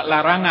ini, juga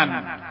larangan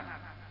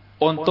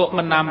untuk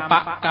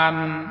menampakkan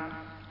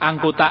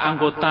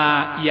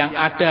anggota-anggota yang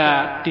ada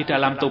di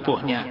dalam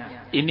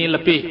tubuhnya. Ini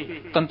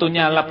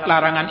tentunya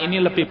larangan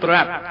ini lebih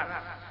berat.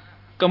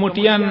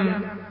 Kemudian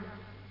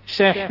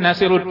Syekh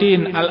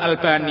Nasiruddin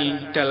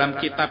Al-Albani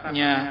dalam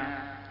kitabnya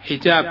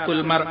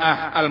Hijabul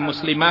Mar'ah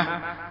Al-Muslimah,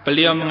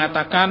 beliau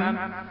mengatakan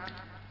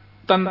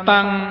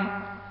tentang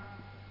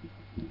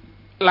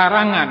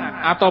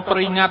larangan atau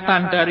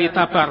peringatan dari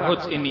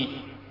tabarruj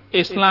ini,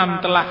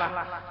 Islam telah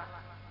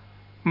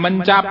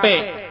mencapai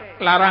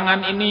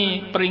larangan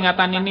ini,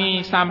 peringatan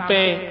ini,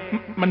 sampai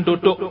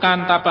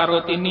mendudukkan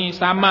tabarruj ini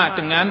sama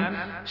dengan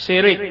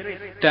syirik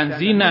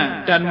dan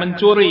zina dan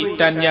mencuri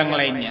dan yang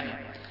lainnya.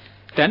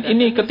 Dan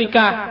ini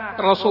ketika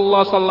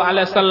Rasulullah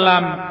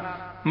SAW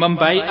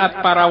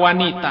membaiat para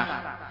wanita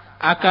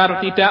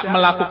agar tidak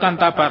melakukan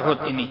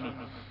tabarruj ini,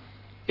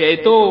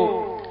 yaitu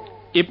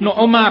Ibnu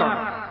Umar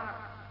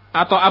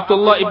atau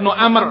Abdullah ibnu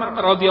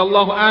Amr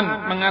radhiyallahu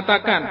an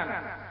mengatakan,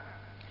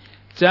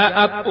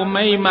 Ja'at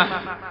Umaymah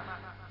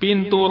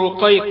bintu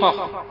Ruqaiqah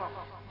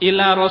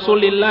ila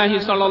Rasulillah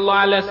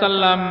sallallahu alaihi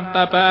wasallam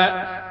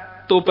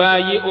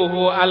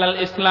tubayi'uhu alal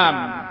Islam,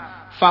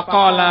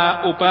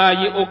 faqala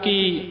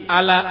ubayi'uki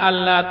ala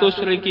alla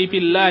tusyriki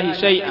billahi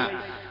syai'a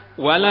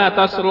wala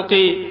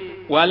tasruqi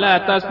wala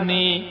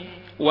tazni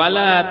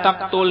wala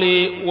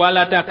taqtuli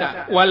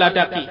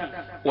waladaki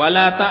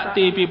wala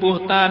ta'ti bi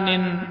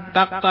buhtanin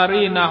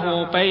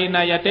taqtarinahu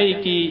baina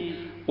yadayki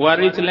wa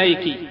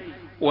rijlaiki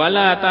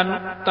wala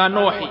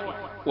tanuhi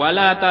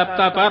wala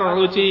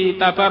tabarruji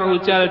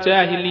tabarrujal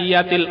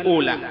jahiliyatil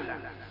ula.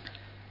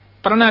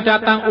 Pernah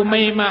datang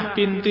Umaymah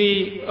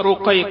binti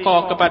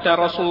Ruqaiqah kepada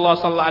Rasulullah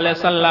sallallahu alaihi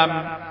wasallam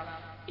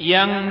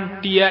yang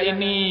dia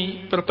ini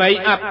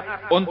berbaiat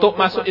untuk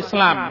masuk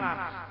Islam.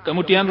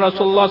 Kemudian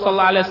Rasulullah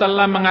sallallahu alaihi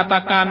wasallam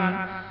mengatakan,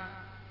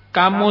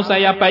 "Kamu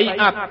saya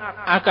baiat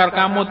agar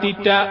kamu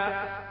tidak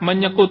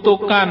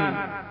menyekutukan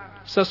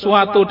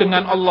sesuatu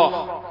dengan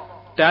Allah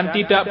dan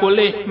tidak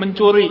boleh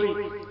mencuri,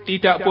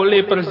 tidak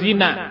boleh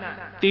berzina,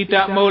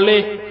 tidak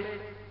boleh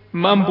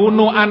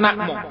membunuh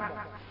anakmu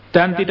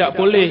dan tidak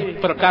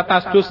boleh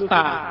berkata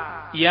dusta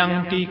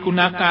yang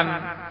digunakan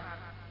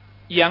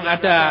yang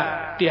ada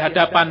di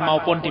hadapan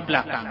maupun di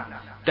belakang,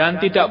 dan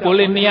tidak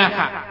boleh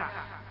niyaha,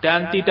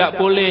 dan tidak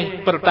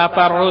boleh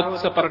bertabarrut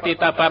seperti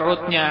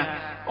tabarrutnya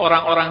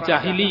orang-orang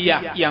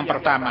jahiliyah yang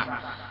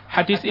pertama."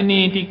 Hadis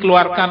ini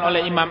dikeluarkan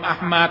oleh Imam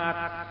Ahmad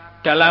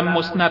dalam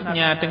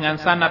musnadnya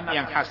dengan sanad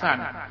yang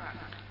hasan.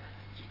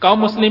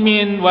 Kaum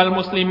muslimin wal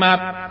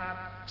muslimat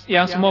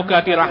yang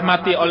semoga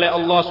dirahmati oleh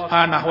Allah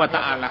Subhanahu wa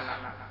taala,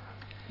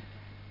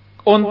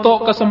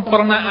 untuk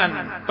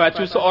kesempurnaan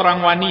baju seorang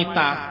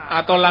wanita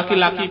atau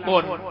laki-laki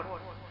pun,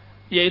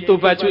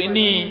 yaitu baju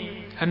ini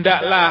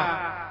hendaklah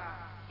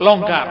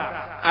longgar,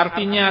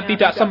 artinya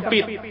tidak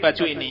sempit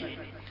baju ini.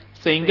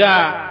 Sehingga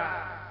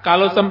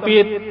kalau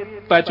sempit,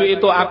 baju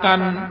itu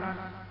akan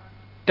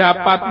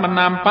dapat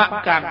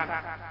menampakkan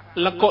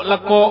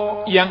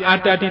lekuk-lekuk yang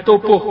ada di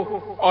tubuh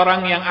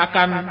orang yang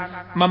akan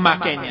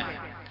memakainya.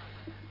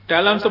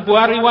 Dalam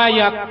sebuah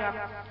riwayat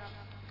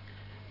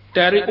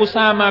dari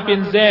Usama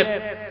bin Zaid,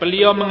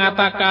 beliau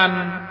mengatakan,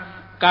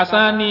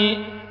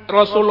 "Kasani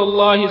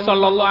Rasulullah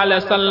sallallahu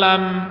alaihi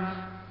wasallam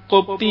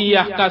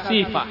qubtiyah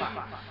kasifah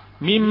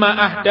mimma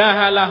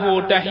ahdaha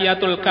lahu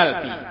dahiyatul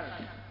kalbi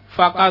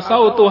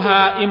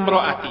faqasautuha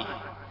imraati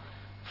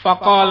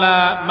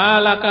faqala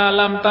ma laka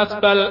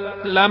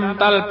lam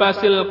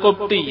talbasil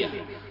qubtiyah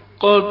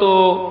qultu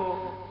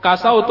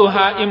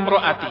kasautuha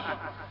imraati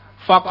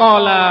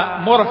faqala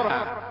murha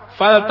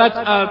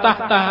faltaj'al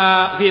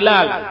tahtaha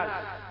hilala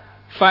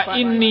fa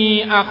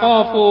inni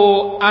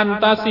akhafu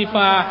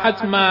antasifa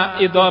hajma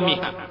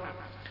idhamiha."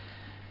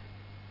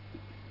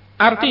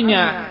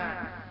 Artinya,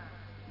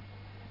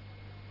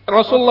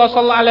 Rasulullah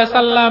sallallahu alaihi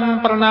wasallam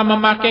pernah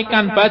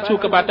memakaikan baju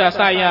kepada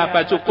saya,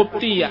 baju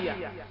qubtiyah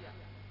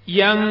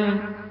yang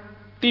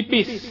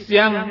tipis,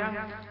 yang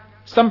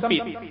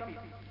sempit.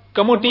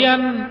 Kemudian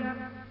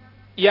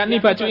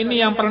yakni baju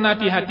ini yang pernah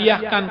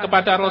dihadiahkan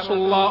kepada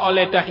Rasulullah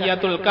oleh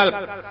Dahiyatul Kalb.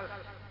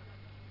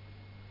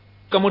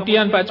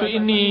 Kemudian baju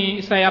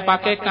ini saya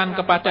pakaikan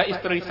kepada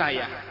istri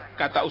saya,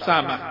 kata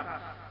Usama.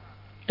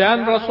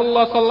 Dan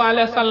Rasulullah sallallahu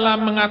alaihi wasallam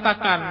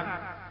mengatakan,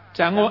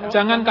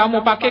 jangan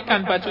kamu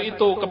pakaikan baju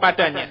itu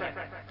kepadanya.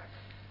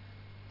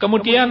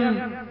 Kemudian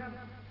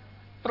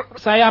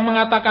saya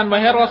mengatakan,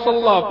 wahai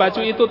Rasulullah,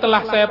 baju itu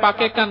telah saya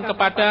pakaikan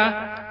kepada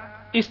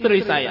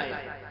istri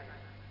saya.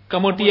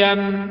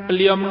 Kemudian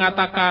beliau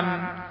mengatakan,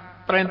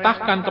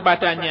 perintahkan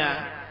kepadanya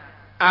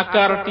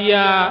agar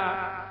dia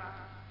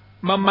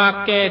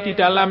memakai di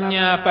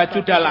dalamnya baju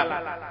dalam,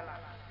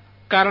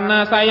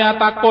 karena saya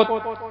takut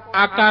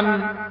akan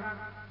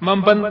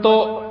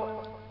membentuk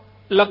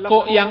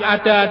lekuk yang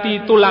ada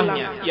di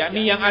tulangnya,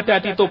 yakni yang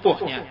ada di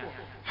tubuhnya.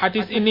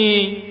 Hadis ini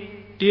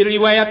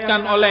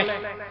diriwayatkan oleh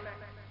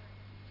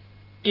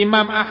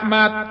Imam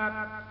Ahmad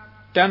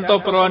dan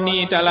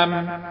Tabrani dalam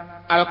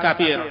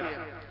Al-Kabir.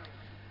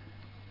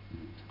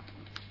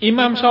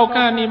 Imam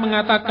Syaukani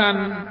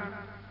mengatakan,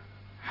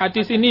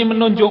 hadis ini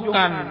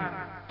menunjukkan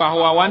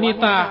bahwa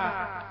wanita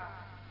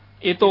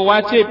itu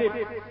wajib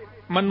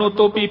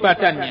menutupi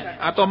badannya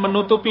atau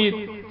menutupi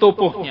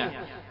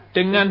tubuhnya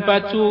dengan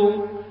baju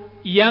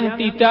yang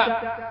tidak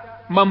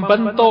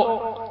membentuk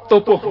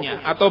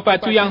tubuhnya atau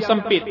baju yang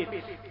sempit.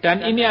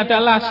 Dan ini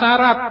adalah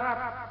syarat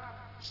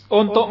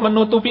untuk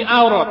menutupi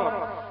aurat.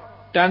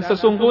 Dan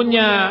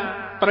sesungguhnya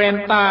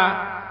perintah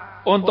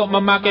untuk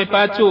memakai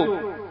baju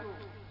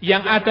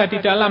yang ada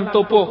di dalam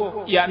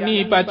tubuh,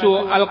 yakni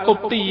baju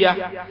al-qubtiyah,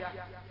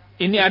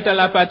 ini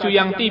adalah baju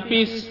yang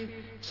tipis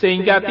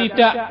sehingga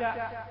tidak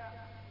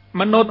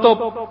menutup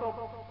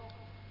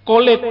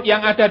kulit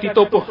yang ada di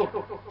tubuh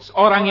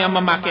orang yang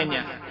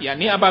memakainya.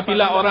 Yakni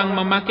apabila orang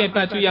memakai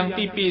baju yang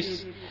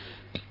tipis,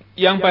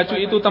 yang baju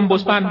itu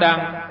tembus pandang,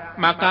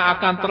 maka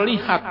akan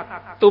terlihat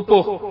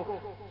tubuh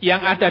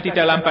yang ada di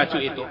dalam baju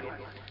itu.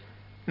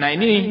 Nah,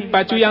 ini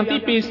baju yang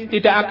tipis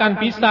tidak akan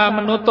bisa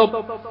menutup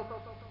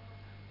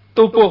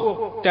tubuh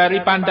dari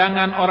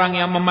pandangan orang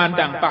yang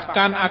memandang,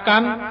 bahkan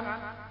akan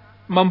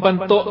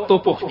membentuk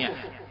tubuhnya.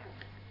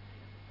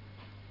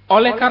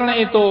 Oleh karena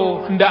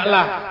itu,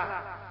 hendaklah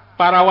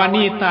para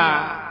wanita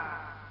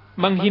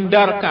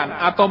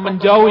menghindarkan atau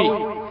menjauhi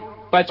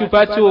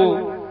baju-baju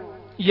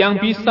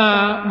yang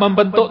bisa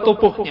membentuk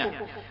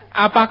tubuhnya.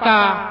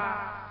 Apakah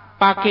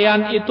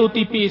pakaian itu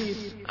tipis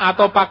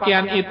atau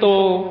pakaian itu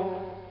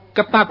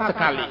ketat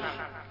sekali.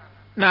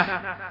 Nah,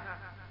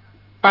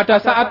 pada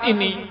saat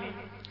ini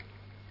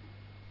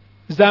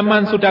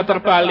zaman sudah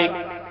terbalik.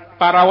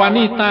 Para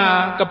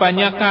wanita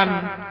kebanyakan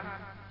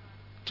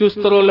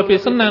justru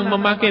lebih senang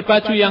memakai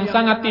baju yang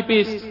sangat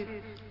tipis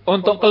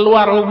untuk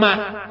keluar rumah,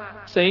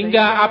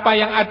 sehingga apa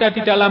yang ada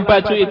di dalam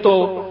baju itu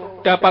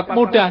dapat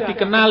mudah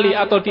dikenali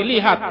atau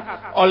dilihat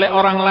oleh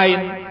orang lain.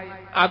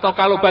 Atau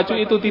kalau baju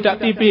itu tidak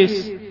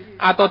tipis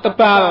atau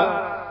tebal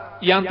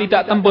yang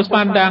tidak tembus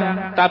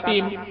pandang,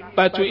 tapi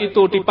baju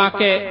itu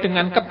dipakai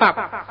dengan ketat,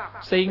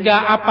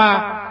 sehingga apa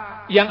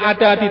yang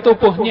ada di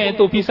tubuhnya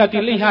itu bisa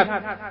dilihat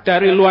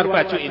dari luar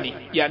baju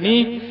ini, yakni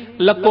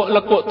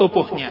lekuk-lekuk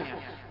tubuhnya.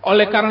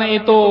 Oleh karena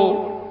itu,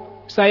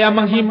 saya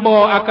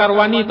menghimbau agar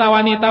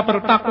wanita-wanita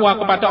bertakwa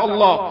kepada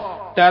Allah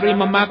dari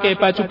memakai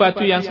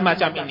baju-baju yang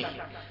semacam ini.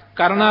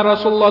 Karena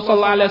Rasulullah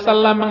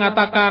SAW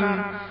mengatakan,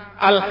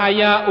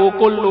 al-haya'u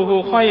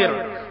kulluhu khair,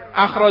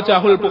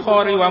 akhrajahul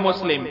Bukhari wa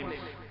Muslim.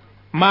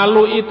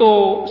 Malu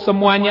itu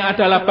semuanya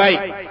adalah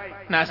baik.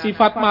 Nah,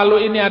 sifat malu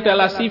ini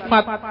adalah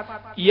sifat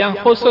yang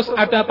khusus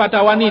ada pada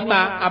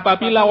wanita.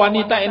 Apabila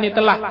wanita ini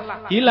telah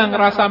hilang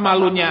rasa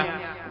malunya,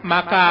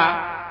 maka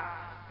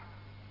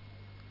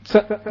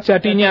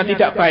jadinya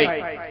tidak baik.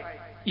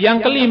 Yang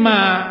kelima,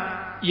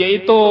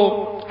 yaitu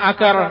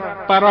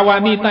agar para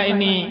wanita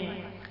ini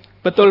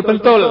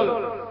betul-betul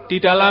di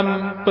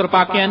dalam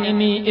berpakaian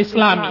ini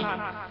islami,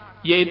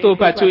 yaitu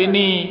baju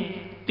ini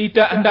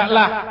tidak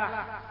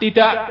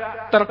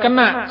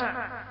terkena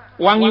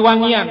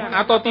wangi-wangian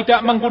atau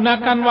tidak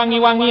menggunakan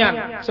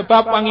wangi-wangian,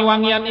 sebab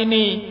wangi-wangian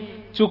ini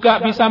juga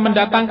bisa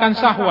mendatangkan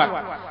syahwat,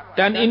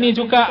 dan ini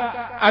juga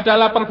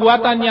adalah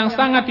perbuatan yang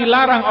sangat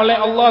dilarang oleh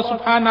Allah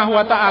Subhanahu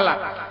wa taala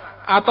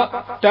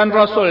dan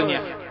Rasulnya.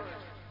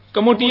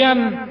 Kemudian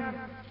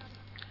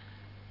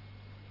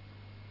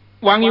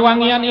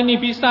wangi-wangian ini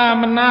bisa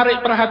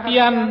menarik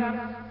perhatian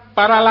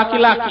para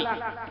laki-laki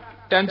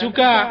dan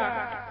juga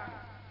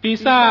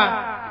bisa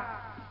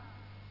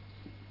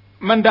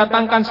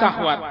mendatangkan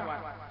syahwat.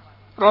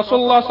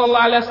 Rasulullah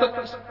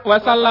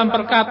SAW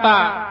berkata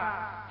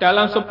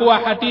dalam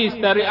sebuah hadis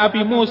dari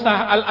Abi Musa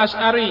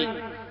al-Ash'ari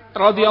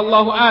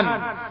radhiyallahu an,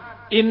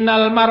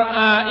 innal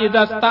mar'a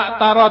idza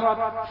sta'tarat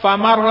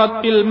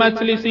famarrat bil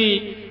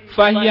majlisi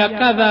fahiya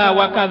kadza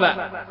wa kadza.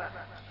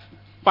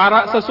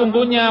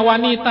 Sesungguhnya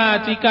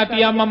wanita jika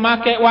dia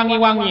memakai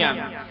wangi-wangian,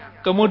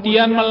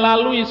 kemudian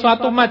melalui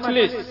suatu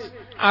majlis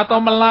atau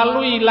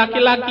melalui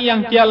laki-laki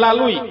yang dia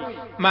lalui,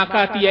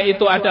 maka dia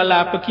itu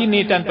adalah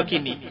begini dan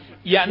begini.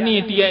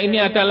 Yakni dia ini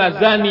adalah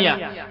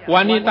zaniyah,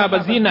 wanita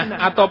berzina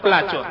atau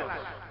pelacur.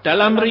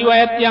 Dalam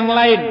riwayat yang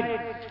lain,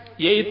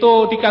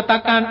 yaitu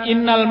dikatakan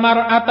innal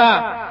mar'ata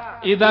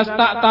idza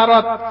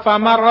sta'tarat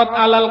famarrat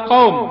 'alal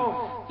qaum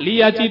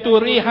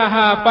liyajidu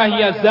rihaha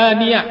fahiya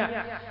zaniyah.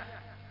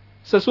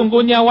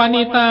 Sesungguhnya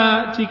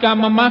wanita jika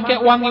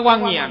memakai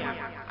wangi-wangian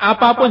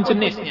apapun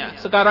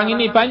jenisnya, sekarang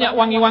ini banyak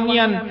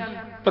wangi-wangian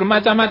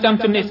bermacam-macam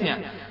jenisnya.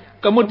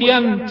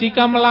 Kemudian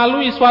jika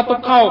melalui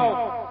suatu kaum,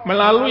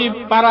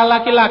 melalui para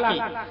laki-laki,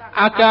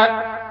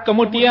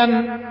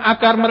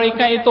 agar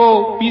mereka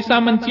itu bisa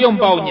mencium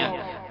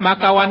baunya,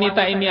 maka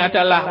wanita ini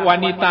adalah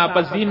wanita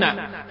pezina,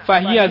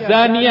 fahiya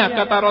zaniyah,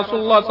 kata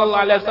Rasulullah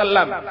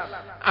SAW,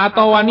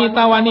 atau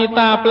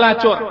wanita-wanita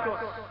pelacur.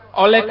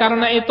 Oleh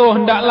karena itu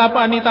hendaklah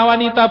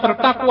wanita-wanita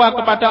bertakwa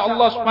kepada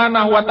Allah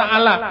Subhanahu wa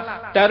taala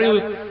dari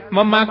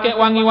memakai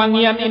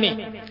wangi-wangian ini.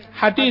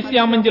 Hadis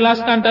yang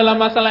menjelaskan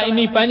dalam masalah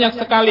ini banyak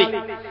sekali,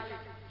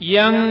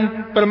 yang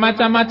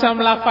bermacam-macam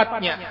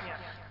lafadznya.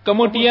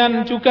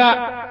 Kemudian juga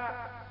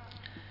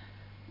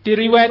di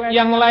riwayat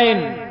yang lain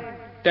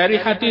dari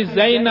hadis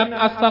Zainab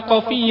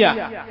As-Saqafiyah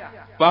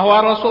bahwa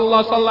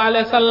Rasulullah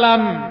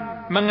SAW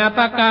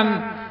mengatakan,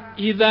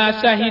 idza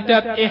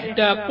syahidat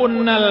ihda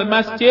kunnal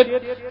masjid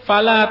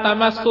fala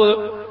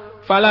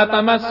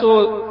tamassu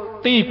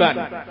tiban.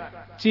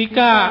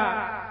 Jika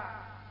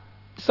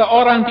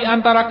seorang di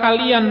antara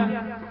kalian,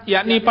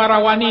 yakni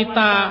para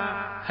wanita,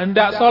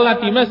 hendak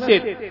sholat di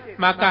masjid,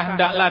 maka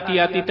hendaklah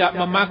dia tidak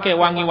memakai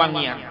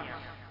wangi-wangian.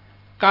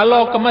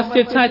 Kalau ke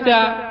masjid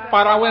saja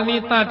para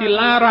wanita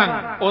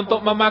dilarang untuk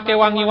memakai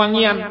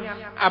wangi-wangian,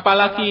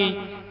 apalagi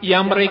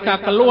yang mereka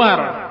keluar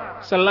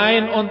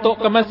selain untuk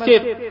ke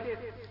masjid,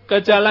 ke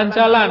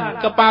jalan-jalan,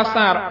 ke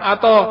pasar,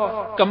 atau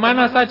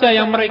kemana saja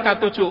yang mereka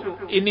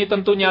tuju. Ini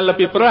tentunya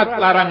lebih berat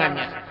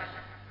larangannya.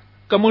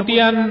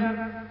 Kemudian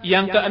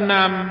yang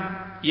keenam,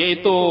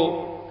 yaitu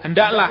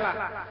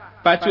hendaklah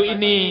baju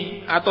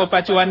ini atau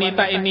baju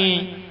wanita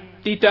ini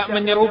tidak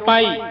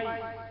menyerupai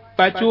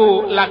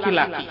baju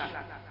laki-laki.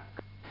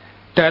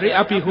 Dari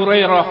Abi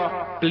Hurairah,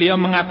 beliau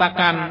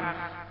mengatakan,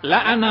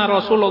 la'ana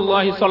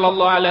Rasulullah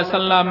sallallahu alaihi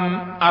wasallam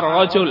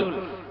ar-rajul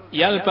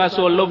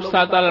yalbasu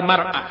lubsatal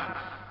mar'ah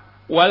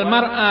wal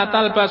mar'a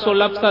talbasu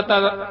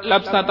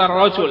labsatar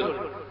rajul.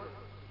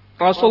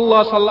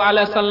 Rasulullah sallallahu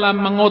alaihi wasallam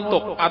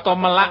mengutuk atau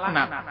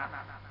melaknat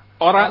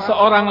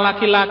seorang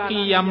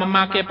laki-laki yang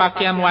memakai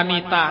pakaian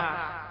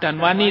wanita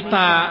dan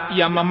wanita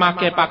yang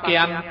memakai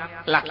pakaian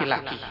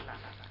laki-laki.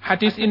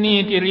 Hadis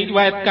ini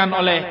diriwayatkan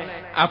oleh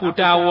Abu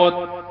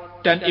Dawud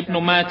dan Ibnu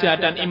Majah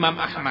dan Imam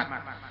Ahmad.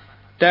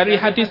 Dari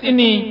hadis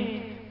ini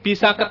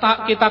bisa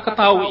kita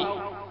ketahui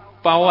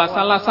bahwa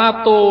salah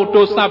satu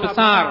dosa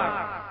besar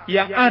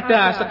yang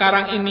ada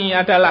sekarang ini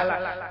adalah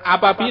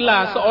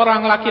apabila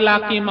seorang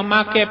laki-laki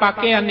memakai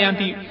pakaian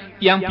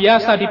yang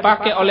biasa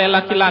dipakai oleh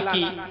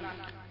laki-laki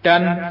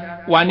dan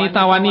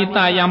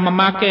wanita-wanita yang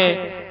memakai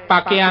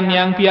pakaian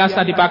yang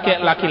biasa dipakai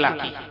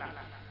laki-laki.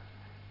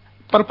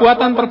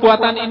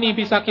 Perbuatan-perbuatan ini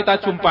bisa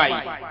kita jumpai.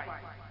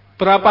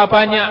 Berapa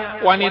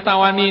banyak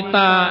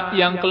wanita-wanita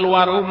yang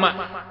keluar rumah,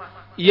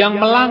 yang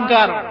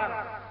melanggar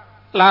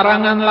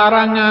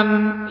larangan-larangan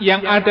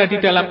yang ada di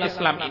dalam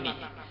Islam ini.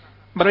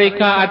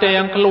 Mereka ada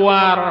yang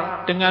keluar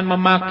dengan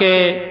memakai,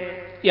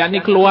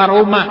 yakni keluar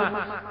rumah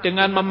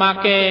dengan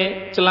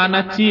memakai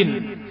celana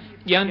jin.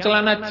 Yang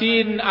celana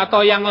jin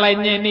atau yang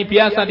lainnya ini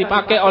biasa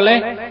dipakai oleh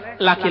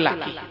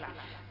laki-laki.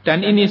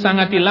 Dan ini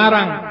sangat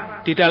dilarang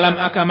di dalam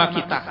agama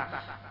kita.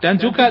 Dan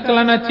juga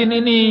celana jin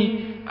ini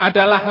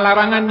adalah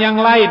larangan yang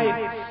lain,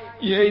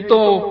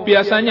 yaitu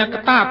biasanya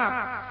ketat,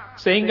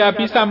 sehingga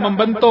bisa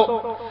membentuk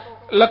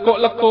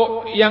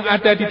lekuk-lekuk yang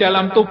ada di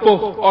dalam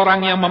tubuh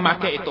orang yang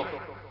memakai itu.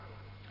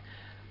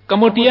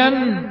 Kemudian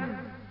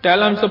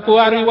dalam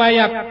sebuah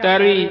riwayat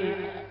dari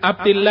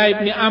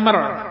Abdullah bin Amr,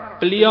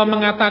 beliau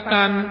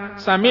mengatakan,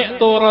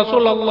 sami'tu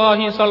Rasulullah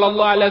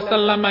sallallahu alaihi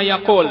wasallam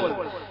yaqul,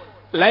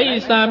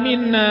 laisa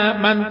minna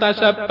man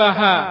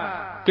tashabbaha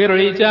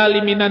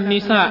birrijali minan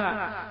nisa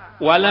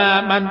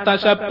wala man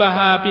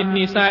tashabbaha bin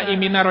nisa'i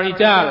minar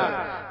rijal,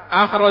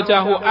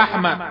 akhrajahu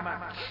Ahmad.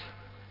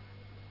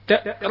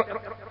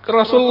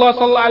 Rasulullah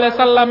sallallahu alaihi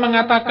wasallam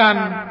mengatakan,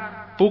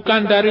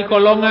 bukan dari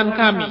golongan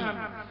kami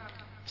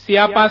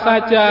siapa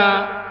saja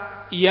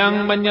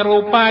yang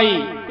menyerupai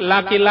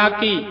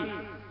laki-laki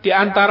di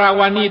antara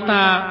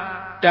wanita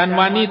dan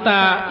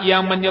wanita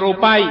yang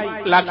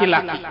menyerupai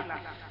laki-laki.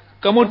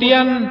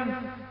 Kemudian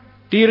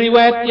di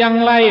riwayat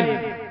yang lain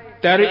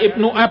dari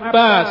Ibnu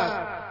Abbas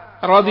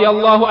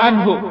radhiyallahu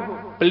anhu,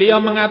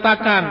 beliau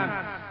mengatakan,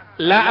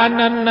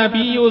 la'anan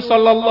nabiyyu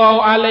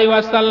sallallahu alaihi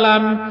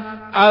wasallam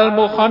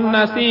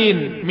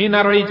al-mukhannasin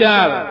minar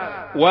rijal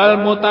wal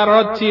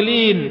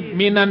mutarajjilin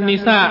minan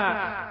nisa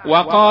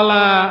wa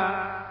qala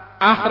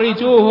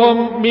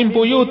akhrijuhum min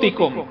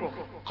buyutikum.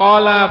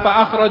 Qala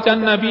fa akhrajan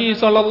nabiy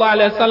sallallahu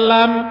alaihi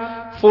wasallam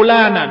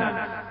fulanan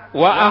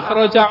wa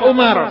akhraja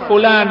Umar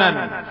fulanan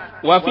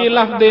wa fi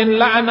lafdin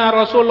la'ana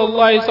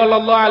Rasulullah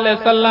sallallahu alaihi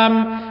wasallam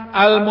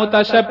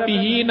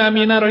al-mutasyabbihina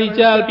minar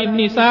rijal bin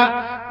nisa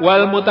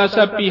wal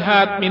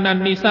mutashabbihat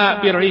minan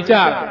nisa bir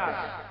rijal.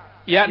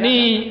 Yakni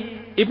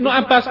Ibnu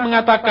Abbas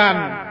mengatakan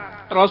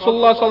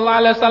Rasulullah sallallahu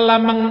alaihi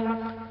wasallam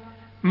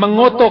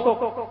mengutuk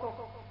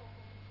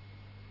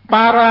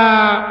para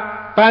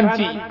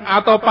banci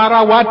atau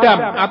para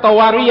wadam atau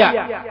waria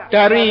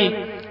dari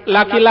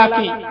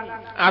laki-laki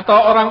atau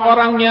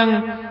orang-orang yang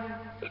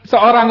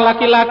seorang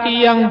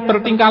laki-laki yang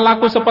bertingkah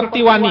laku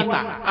seperti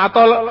wanita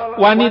atau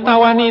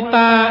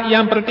wanita-wanita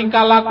yang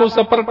bertingkah laku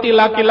seperti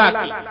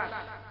laki-laki.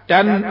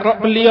 Dan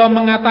beliau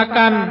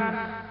mengatakan,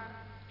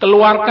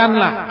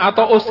 keluarkanlah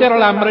atau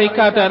usirlah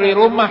mereka dari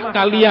rumah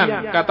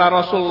kalian, kata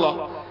Rasulullah.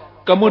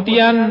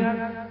 Kemudian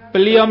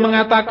beliau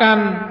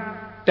mengatakan,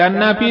 dan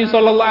Nabi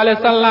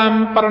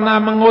SAW pernah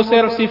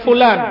mengusir si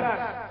fulan,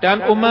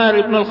 dan Umar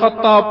ibn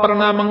al-Khattab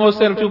pernah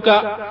mengusir juga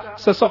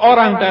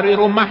seseorang dari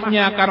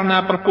rumahnya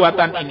karena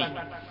perbuatan ini.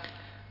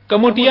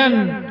 Kemudian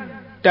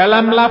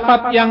dalam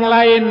lafaz yang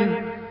lain,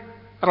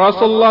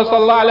 Rasulullah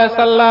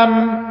SAW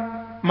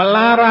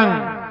melarang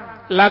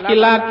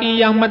laki-laki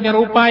yang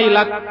menyerupai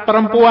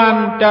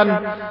perempuan dan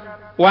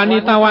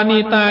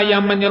wanita-wanita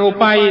yang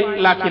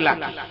menyerupai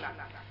laki-laki.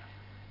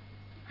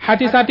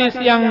 Hadis-hadis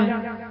yang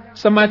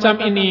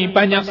semacam ini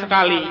banyak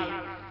sekali,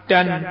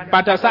 dan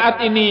pada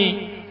saat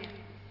ini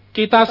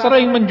kita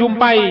sering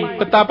menjumpai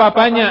betapa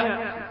banyak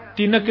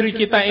di negeri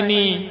kita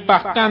ini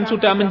bahkan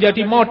sudah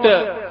menjadi mode,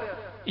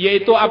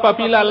 yaitu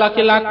apabila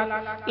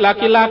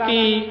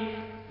laki-laki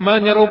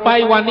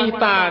menyerupai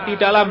wanita di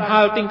dalam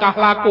hal tingkah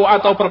laku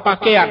atau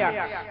berpakaian,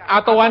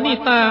 atau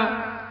wanita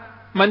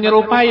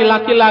menyerupai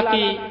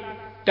laki-laki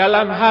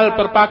dalam hal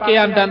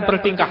berpakaian dan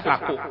bertingkah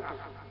laku.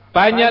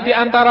 Banyak di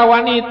antara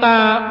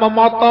wanita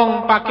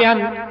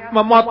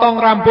memotong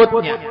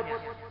rambutnya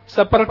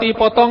seperti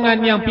potongan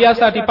yang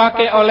biasa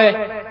dipakai oleh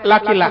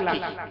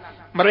laki-laki.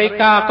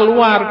 Mereka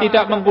keluar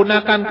tidak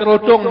menggunakan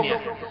kerudungnya,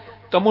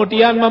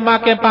 kemudian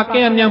memakai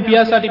pakaian yang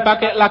biasa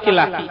dipakai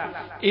laki-laki.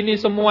 Ini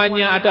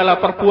semuanya adalah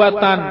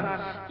perbuatan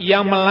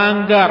yang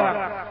melanggar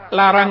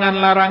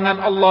larangan-larangan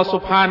Allah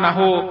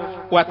Subhanahu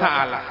wa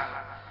ta'ala.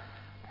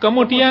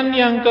 Kemudian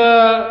yang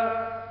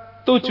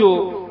ke-7,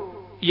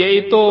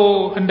 yaitu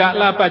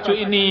hendaklah baju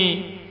ini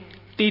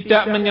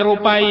tidak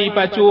menyerupai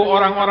baju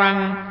orang-orang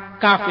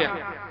kafir.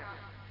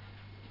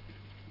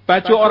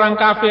 Baju orang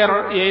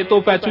kafir yaitu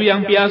baju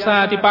yang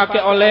biasa dipakai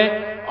oleh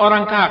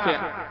orang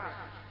kafir.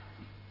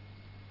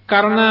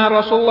 Karena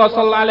Rasulullah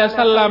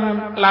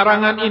SAW,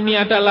 larangan ini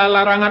adalah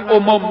larangan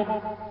umum,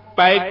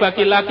 baik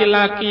bagi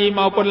laki-laki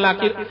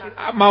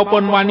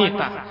maupun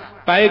wanita.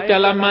 baik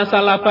dalam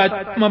masalah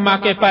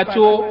memakai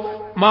baju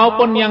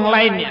maupun yang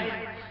lainnya,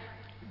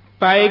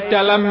 baik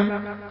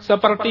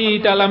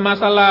seperti dalam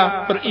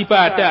masalah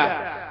beribadah,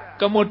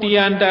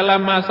 kemudian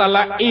dalam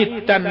masalah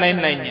id dan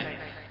lain-lainnya.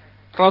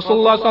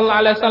 Rasulullah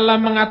sallallahu alaihi wasallam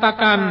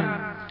mengatakan,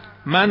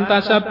 "Man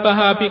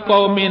tasabbaha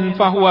biqaumin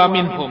fahuwa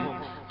minhum."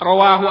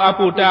 Rawahu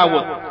Abu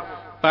Dawud.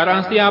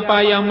 Barang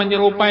siapa yang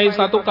menyerupai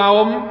satu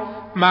kaum,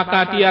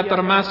 maka dia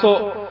termasuk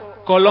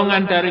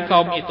golongan dari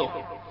kaum itu.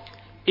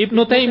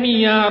 Ibnu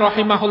Taimiyah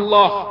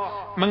rahimahullah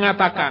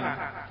mengatakan,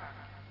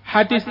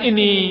 hadis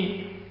ini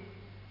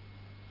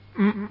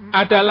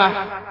adalah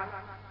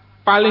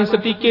paling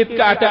sedikit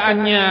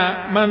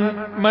keadaannya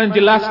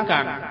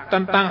menjelaskan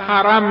tentang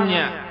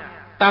haramnya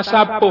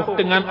tasabbuh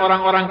dengan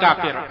orang-orang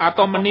kafir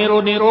atau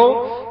meniru-niru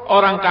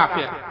orang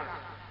kafir.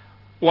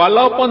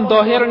 Walaupun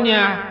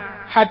dohirnya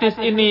hadis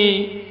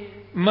ini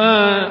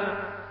menunjukkan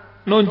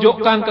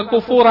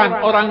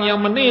kekufuran orang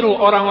yang meniru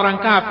orang-orang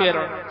kafir,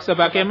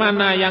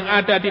 sebagaimana yang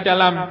ada di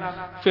dalam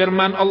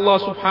firman Allah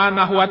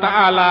Subhanahu wa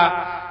taala,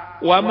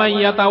 "Wa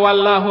may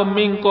yatawallahum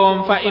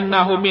minkum fa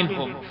innahu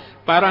minhum."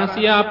 Barang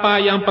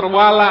siapa yang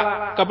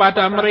berwala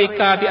kepada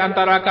mereka di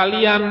antara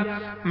kalian,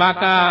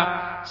 maka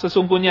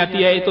sesungguhnya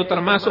dia itu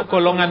termasuk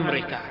golongan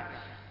mereka.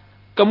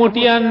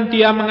 Kemudian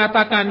dia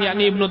mengatakan,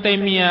 yakni Ibnu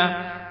Taimiyah,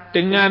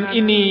 dengan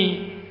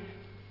ini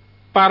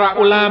para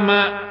ulama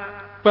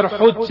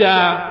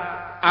berhujjah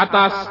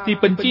atas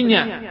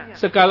dibencinya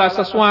segala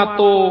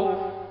sesuatu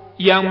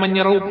yang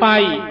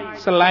menyerupai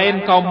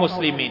selain kaum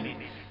muslimin.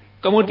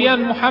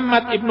 Kemudian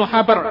Muhammad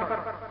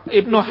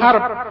Ibnu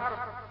Harb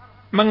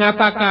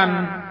mengatakan,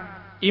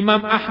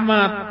 Imam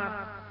Ahmad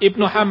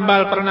Ibnu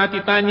Hanbal pernah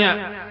ditanya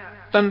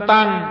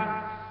tentang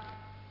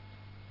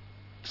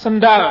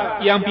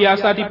sendal yang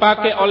biasa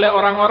dipakai oleh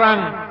orang-orang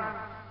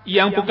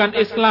yang bukan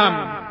Islam,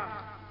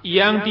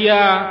 yang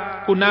dia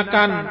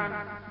gunakan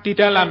di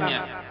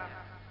dalamnya.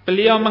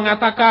 Beliau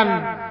mengatakan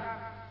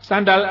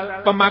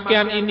sandal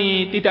pemakaian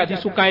ini tidak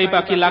disukai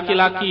bagi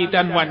laki-laki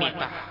dan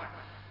wanita.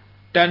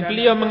 Dan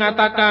beliau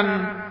mengatakan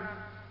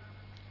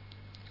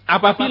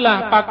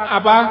apabila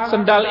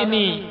sandal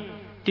ini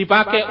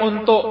dipakai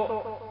untuk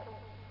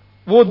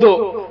wudu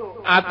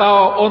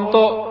atau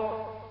untuk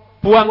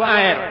buang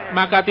air,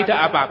 maka tidak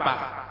apa-apa.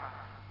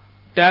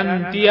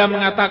 Dan dia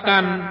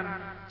mengatakan,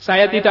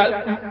 saya tidak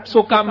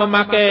suka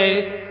memakai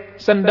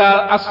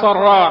sendal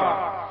as-sarrar,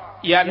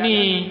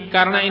 yakni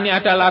karena ini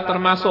adalah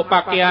termasuk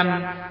pakaian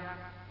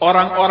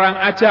orang-orang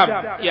ajam,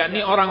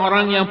 yakni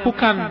orang-orang yang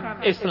bukan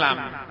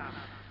Islam.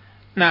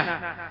 Nah,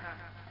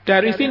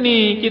 dari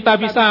sini kita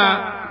bisa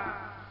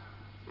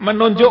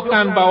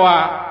menunjukkan bahwa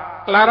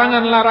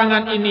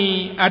larangan-larangan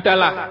ini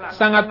adalah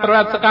sangat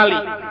berat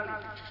sekali.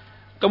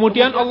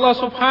 Kemudian Allah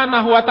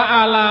Subhanahu wa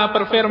taala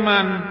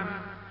berfirman,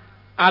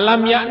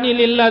 "Alam ya'ni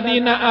lil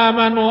ladzina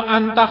amanu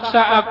an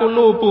takhsha'a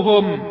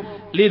qulubuhum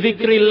li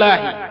dzikrillah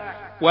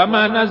wa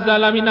ma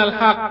nazzala minal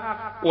haqq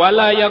wa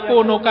la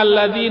yakunu kal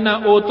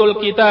ladzina utul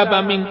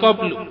kitaba min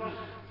qablu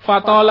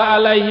fatala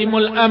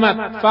alaihimul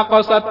amad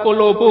faqasat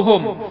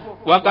qulubuhum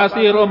wa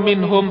katsirum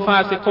minhum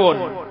fasiqun."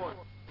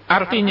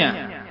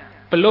 Artinya,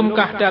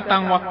 belumkah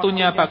datang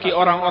waktunya bagi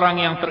orang-orang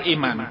yang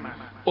beriman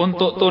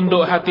untuk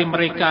tunduk hati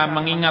mereka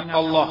mengingat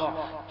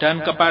Allah dan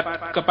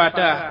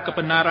kepada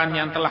kebenaran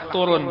yang telah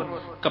turun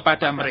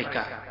kepada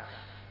mereka.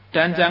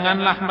 Dan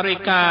janganlah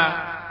mereka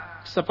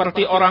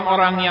seperti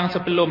orang-orang yang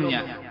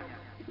sebelumnya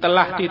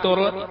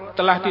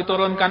telah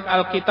diturunkan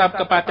Alkitab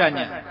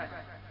kepadanya.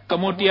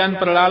 Kemudian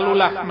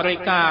berlalulah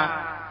mereka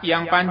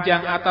yang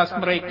panjang atas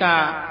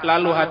mereka,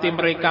 lalu hati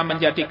mereka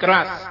menjadi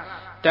keras,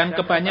 dan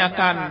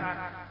kebanyakan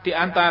di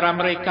antara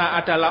mereka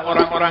adalah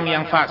orang-orang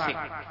yang fasik.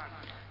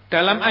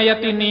 Dalam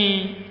ayat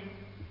ini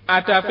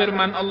ada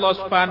firman Allah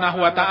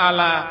Subhanahu wa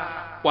taala,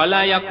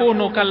 "Wala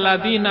yakunu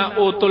kalladzina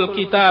utul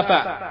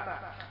kitaba."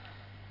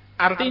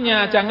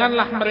 Artinya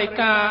janganlah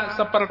mereka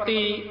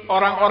seperti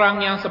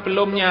orang-orang yang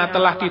sebelumnya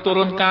telah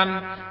diturunkan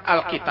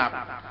Alkitab.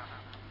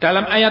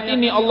 Dalam ayat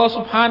ini Allah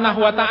Subhanahu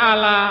wa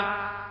taala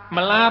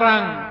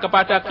melarang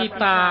kepada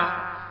kita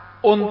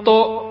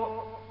untuk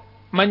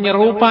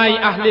menyerupai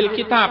ahli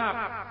kitab.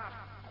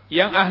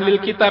 Yang ahli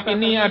kitab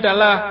ini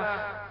adalah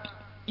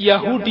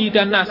Yahudi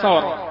dan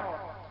Nasara.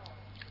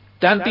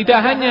 Dan tidak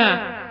hanya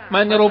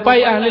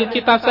menyerupai ahli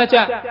kitab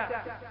saja,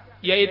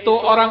 yaitu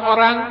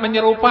orang-orang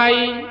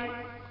menyerupai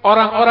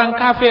orang-orang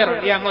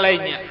kafir yang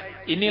lainnya.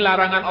 Ini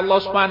larangan Allah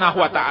Subhanahu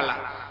wa taala.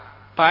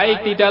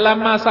 Baik di dalam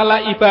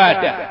masalah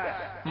ibadah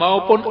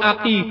maupun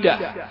akidah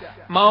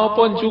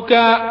maupun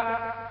juga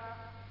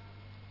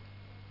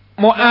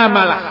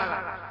muamalah.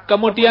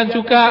 Kemudian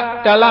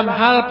juga dalam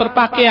hal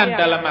berpakaian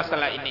dalam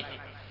masalah ini.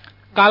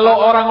 Kalau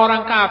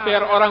orang-orang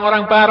kafir,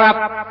 orang-orang barat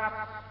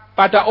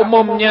pada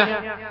umumnya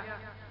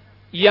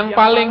yang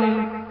paling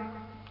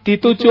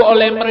dituju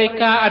oleh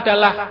mereka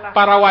adalah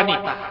para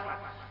wanita.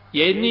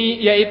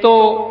 Yaitu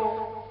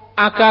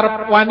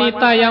agar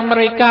wanita yang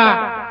mereka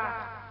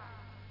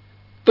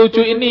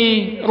tuju ini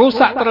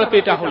rusak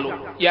terlebih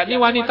dahulu. Yakni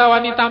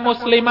wanita-wanita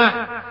muslimah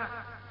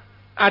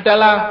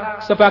adalah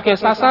sebagai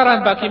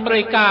sasaran bagi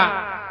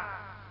mereka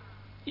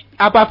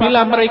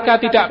apabila mereka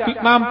tidak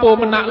mampu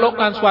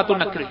menaklukkan suatu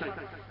negeri,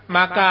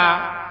 maka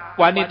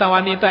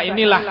wanita-wanita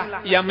inilah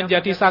yang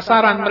menjadi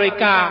sasaran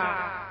mereka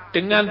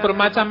dengan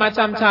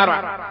bermacam-macam cara.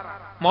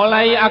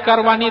 Mulai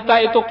agar wanita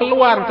itu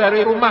keluar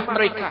dari rumah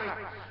mereka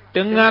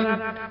dengan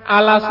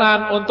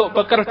alasan untuk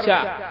bekerja,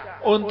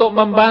 untuk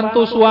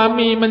membantu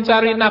suami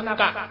mencari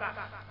nafkah.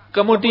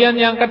 Kemudian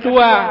yang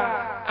kedua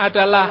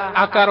adalah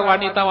agar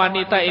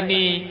wanita-wanita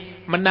ini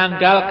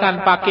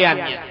menanggalkan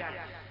pakaiannya,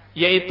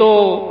 yaitu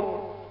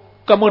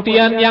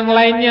kemudian yang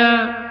lainnya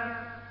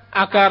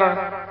agar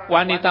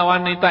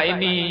wanita-wanita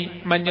ini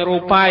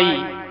menyerupai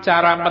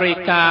cara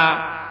mereka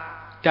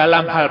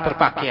dalam hal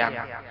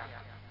berpakaian.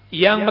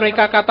 Yang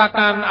mereka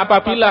katakan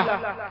apabila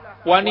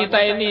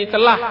wanita ini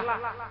telah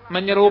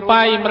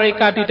menyerupai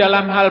mereka di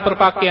dalam hal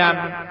berpakaian,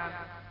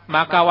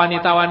 maka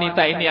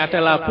wanita-wanita ini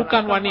adalah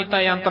bukan wanita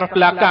yang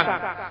terbelakang,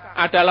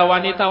 adalah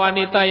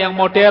wanita-wanita yang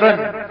modern,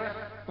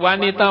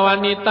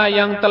 wanita-wanita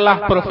yang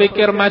telah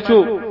berpikir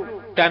maju,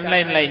 dan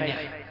lain-lainnya.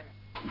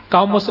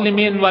 Kaum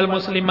muslimin wal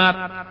muslimat,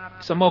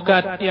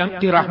 semoga yang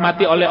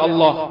dirahmati oleh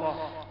Allah.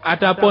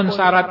 Adapun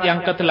syarat yang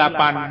ke-8,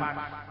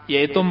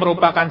 yaitu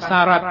merupakan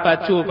syarat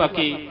baju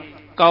bagi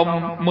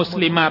kaum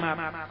muslimat,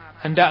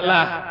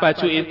 hendaklah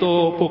baju itu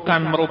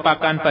bukan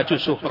merupakan baju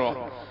syuhro.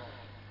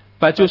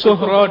 Baju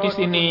syuhro di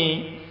sini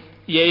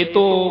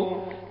yaitu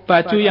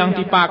baju yang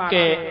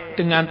dipakai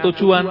dengan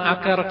tujuan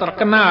agar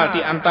terkenal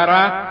di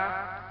antara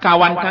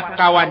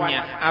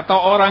kawan-kawannya atau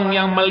orang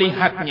yang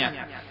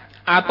melihatnya,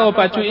 atau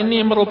baju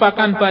ini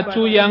merupakan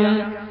baju yang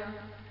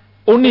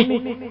unik,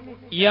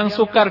 yang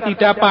sukar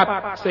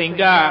didapat,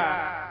 sehingga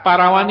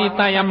para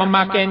wanita yang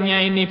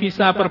memakainya ini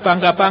bisa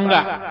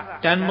berbangga-bangga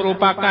dan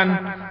merupakan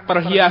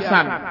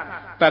perhiasan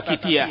bagi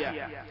dia.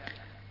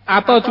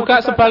 Atau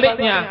juga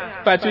sebaliknya,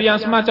 baju yang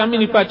semacam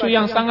ini baju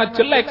yang sangat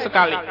jelek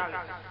sekali,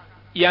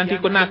 yang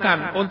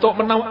digunakan untuk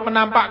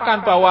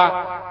menampakkan bahwa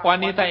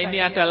wanita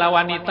ini adalah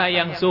wanita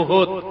yang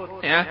zuhud,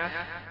 ya,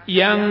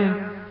 yang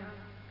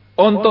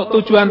untuk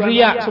tujuan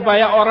riya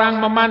supaya orang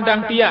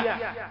memandang dia.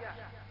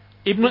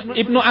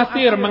 Ibnu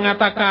Atsir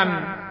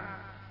mengatakan,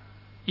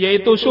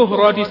 yaitu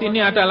syuhro di sini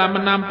adalah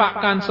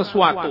menampakkan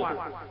sesuatu.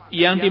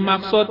 Yang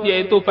dimaksud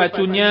yaitu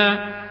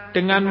bajunya,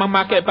 dengan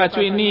memakai baju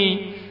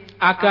ini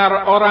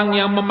agar orang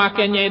yang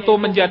memakainya itu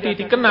menjadi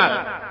dikenal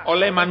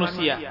oleh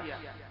manusia,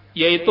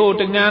 yaitu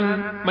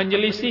dengan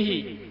menyelisihi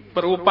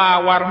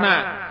berupa warna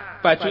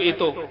baju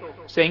itu,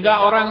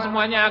 sehingga orang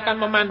semuanya akan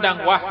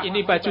memandang, wah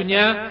ini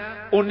bajunya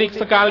unik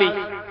sekali.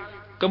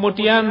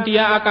 Kemudian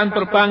dia akan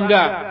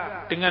berbangga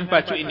dengan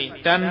baju ini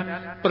dan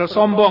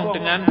bersombong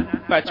dengan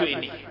baju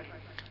ini.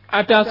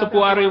 Ada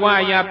sebuah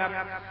riwayat,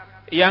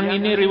 yang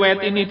ini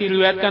riwayat ini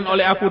diriwayatkan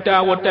oleh Abu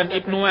Dawud dan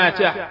Ibnu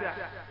Majah,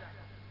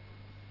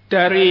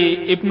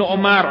 dari Ibnu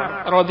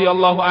Umar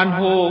radhiyallahu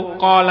anhu,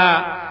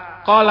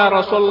 qala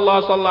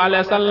Rasulullah sallallahu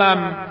alaihi wasallam,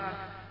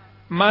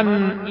 man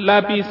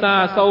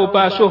labisa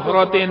sauba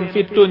syuhratin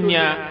fid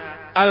dunya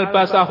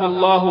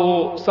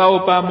albasahullahu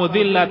sauba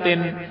mudhillatin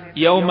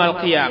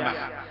yaumal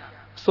qiyamah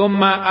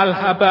summa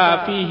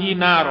alhaba fihi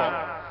naro.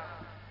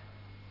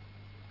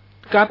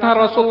 Kata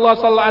Rasulullah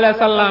sallallahu alaihi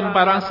wasallam,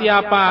 barang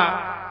siapa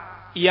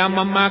yang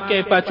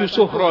memakai baju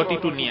syuhro di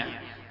dunia,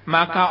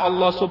 maka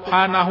Allah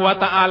Subhanahu wa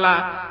taala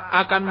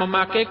akan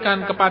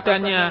memakaikan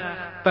kepadanya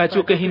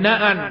baju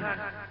kehinaan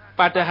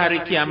pada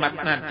hari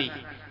kiamat nanti.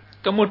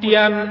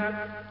 Kemudian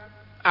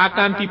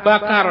akan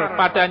dibakar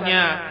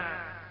padanya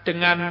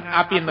dengan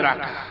api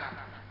neraka.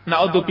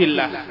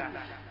 Naudzubillah.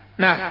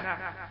 Nah,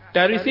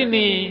 dari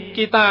sini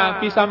kita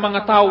bisa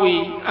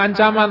mengetahui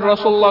ancaman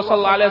Rasulullah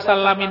sallallahu alaihi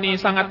wasallam ini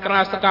sangat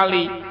keras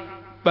sekali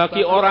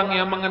bagi orang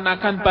yang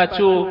mengenakan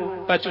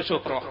baju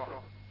syuhro.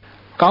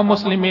 Kaum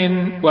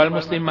muslimin wal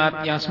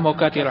muslimat yang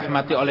semoga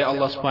dirahmati oleh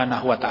Allah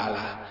Subhanahu wa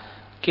taala.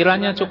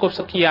 Kiranya cukup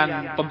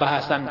sekian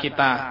pembahasan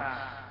kita.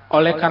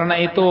 Oleh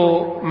karena itu,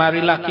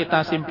 marilah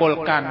kita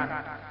simpulkan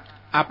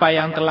apa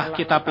yang telah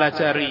kita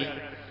pelajari.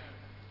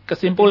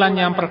 Kesimpulan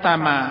yang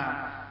pertama,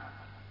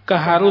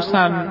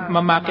 keharusan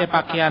memakai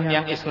pakaian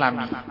yang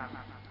islami.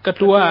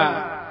 Kedua,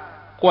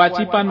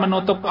 kewajiban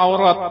menutup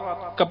aurat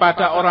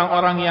kepada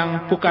orang-orang yang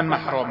bukan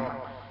mahram.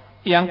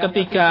 Yang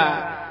ketiga,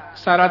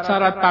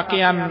 syarat-syarat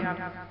pakaian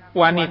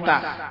wanita.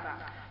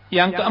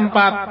 Yang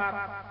keempat,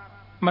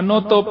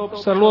 menutup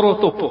seluruh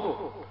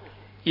tubuh.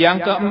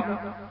 Yang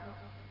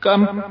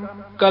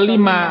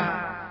kelima,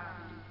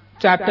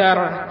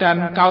 cadar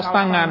dan kaos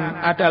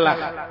tangan adalah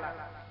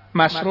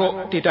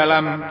masyru' di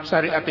dalam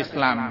syariat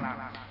Islam.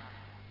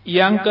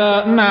 Yang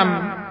keenam,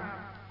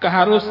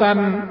 keharusan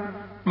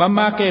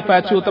memakai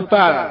baju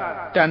tebal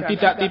dan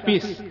tidak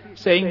tipis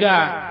sehingga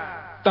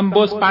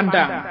tembus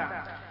pandang.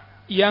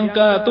 Yang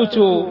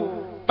ketujuh,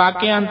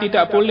 pakaian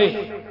tidak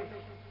boleh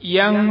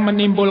yang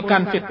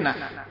menimbulkan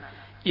fitnah.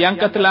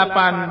 Yang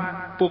kedelapan,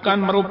 bukan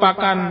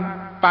merupakan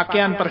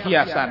pakaian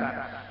perhiasan.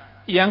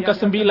 Yang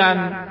kesembilan,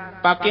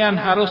 pakaian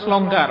harus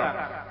longgar,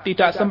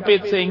 tidak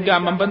sempit sehingga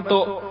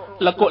membentuk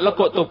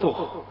lekuk-lekuk tubuh.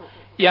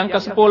 Yang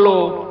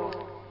kesepuluh,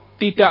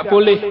 tidak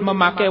boleh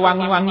memakai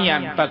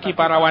wangi-wangian bagi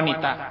para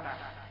wanita.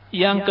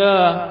 Yang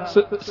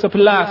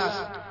ke-11,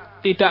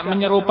 tidak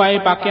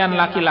menyerupai pakaian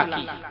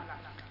laki-laki.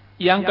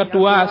 Yang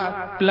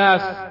ke-12,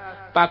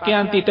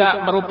 pakaian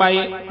tidak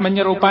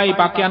menyerupai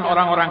pakaian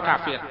orang-orang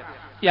kafir.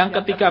 Yang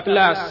ke-13,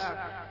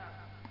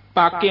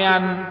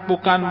 pakaian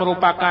bukan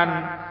merupakan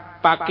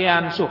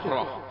pakaian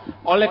syuhroh.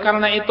 Oleh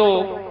karena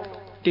itu,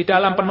 di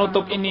dalam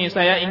penutup ini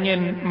saya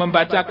ingin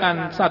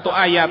membacakan satu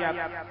ayat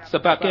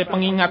sebagai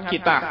pengingat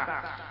kita.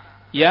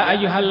 Ya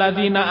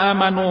ayyuhalladzina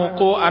amanu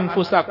qu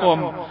anfusakum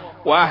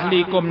wa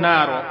ahlikum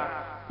naro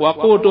wa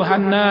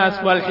quduhan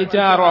nas wal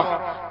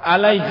hijarah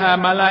 'alaiha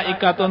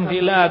malaikatun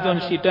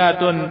ghiladun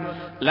syidadun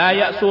la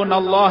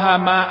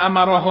ya'sunallaha ma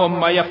amarahum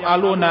wa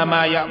yaf'aluna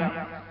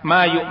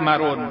ma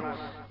yu'marun.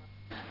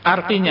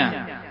 Artinya,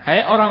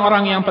 hai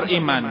orang-orang yang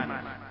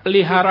beriman,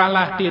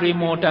 peliharalah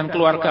dirimu dan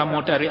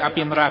keluargamu dari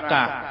api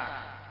neraka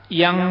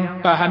yang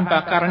bahan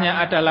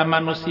bakarnya adalah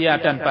manusia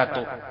dan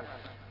batu.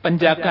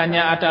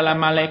 Penjaganya adalah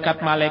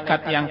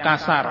malaikat-malaikat yang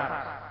kasar,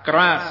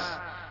 keras,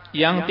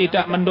 yang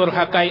tidak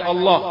mendurhakai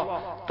Allah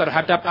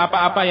terhadap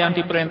apa-apa yang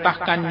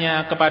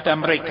diperintahkannya kepada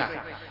mereka,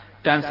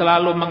 dan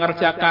selalu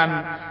mengerjakan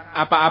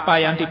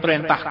apa-apa yang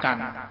diperintahkan.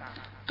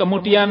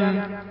 Kemudian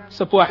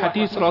sebuah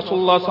hadis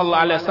Rasulullah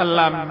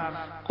SAW,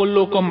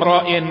 kullukum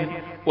ra'in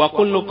wa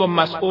kullukum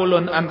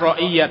mas'ulun an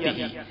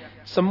ra'iyatihi.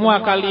 Semua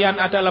kalian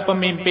adalah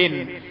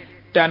pemimpin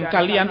dan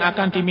kalian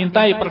akan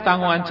dimintai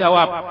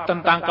pertanggunganjawab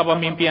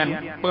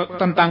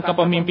tentang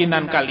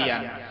kepemimpinan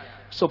kalian.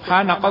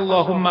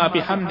 Subhanakallahumma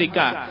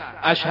bihamdika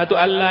asyhadu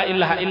an la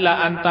ilaha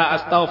illa anta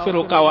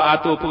astaghfiruka wa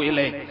atubu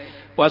ilaik.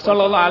 Wa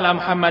sallallahu ala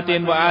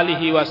Muhammadin wa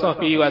alihi wa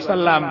sahbihi wa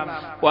sallam.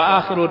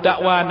 Wa akhiru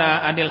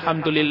da'wana anil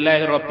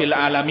hamdulillahi rabbil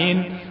alamin.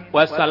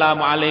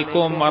 Wassalamu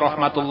alaikum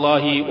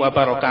warahmatullahi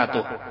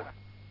wabarakatuh.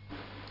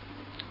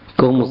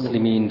 Kaum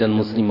muslimin dan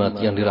muslimat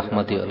yang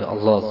dirahmati oleh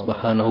Allah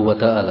Subhanahu wa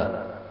taala.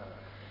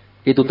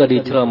 Itu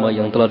tadi ceramah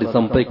yang telah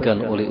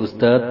disampaikan oleh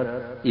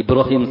Ustadz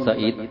Ibrahim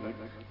Said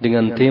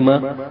dengan tema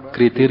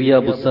Kriteria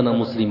Busana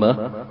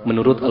Muslimah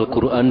menurut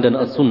Al-Quran dan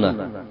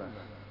As-Sunnah.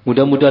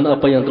 Mudah-mudahan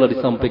apa yang telah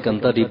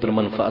disampaikan tadi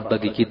bermanfaat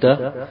bagi kita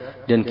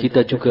dan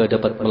kita juga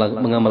dapat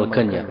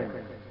mengamalkannya.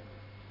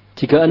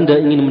 Jika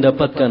Anda ingin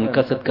mendapatkan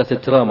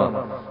kaset-kaset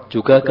ceramah,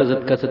 juga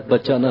kaset-kaset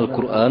bacaan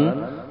Al-Quran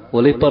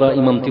oleh para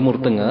imam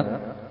Timur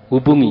Tengah,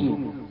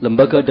 hubungi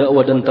Lembaga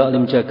Dakwah dan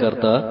Ta'lim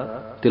Jakarta,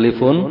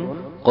 telepon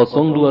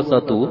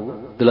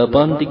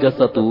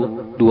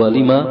 021-831-2566,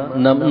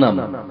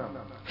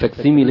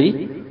 faksimile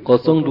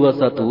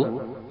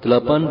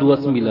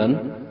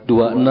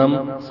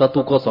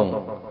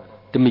 021-829-2610.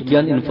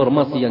 Demikian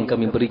informasi yang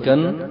kami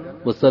berikan.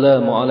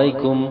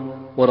 Wassalamualaikum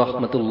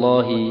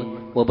warahmatullahi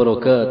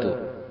wabarakatuh.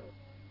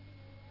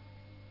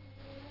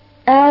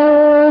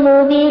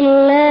 A'udzu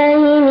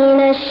billahi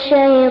minasy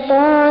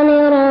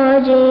syaithanir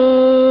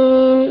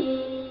rajim.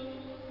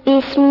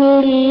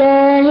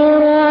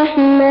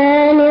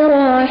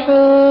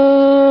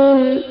 Bismillahirrahmanirrahim.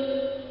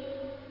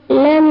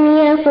 Lam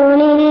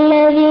yakunil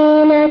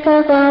ladzina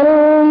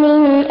kafaru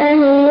min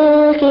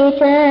ahlil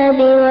kitab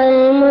wal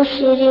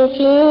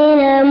musyrikin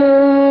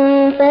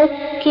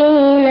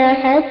munfakkin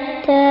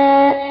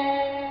hatta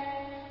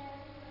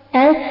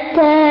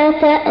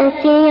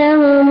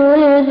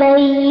ta'tiyahumul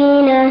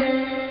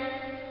bayyinah.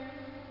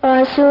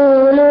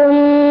 Rasulun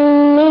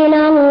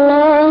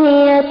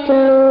minallahi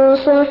yatlu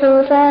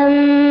suhufan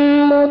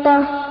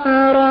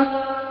mutahharah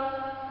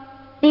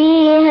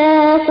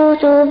fiha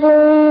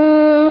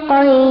kutubun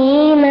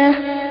qayyimah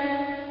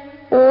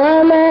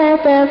wa ma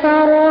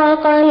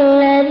tafarraqa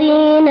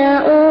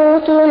alladhina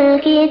utul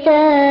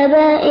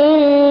kitaba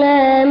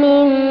illa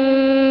min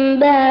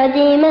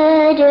ba'di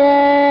ma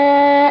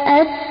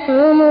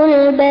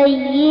ja'atuhumul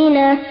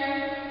bayyinah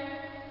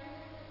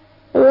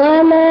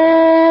wa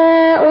ma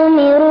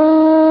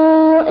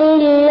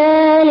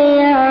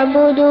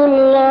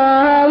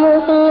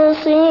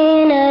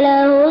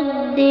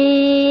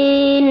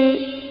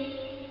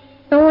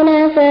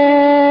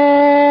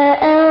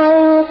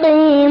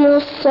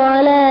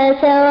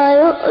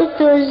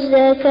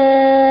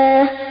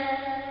الزكاة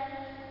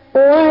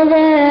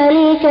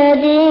وذلك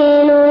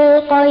دين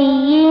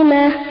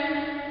القيمة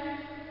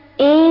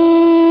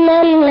إن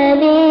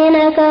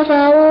الذين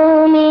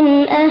كفروا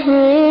من أهل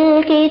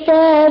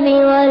الكتاب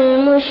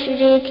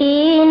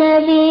والمشركين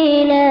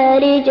في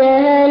نار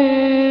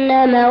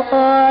جهنم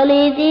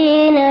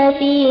خالدين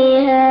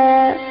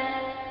فيها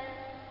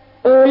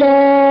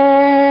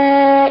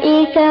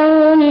أولئك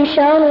هم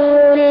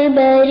شر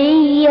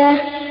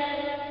البرية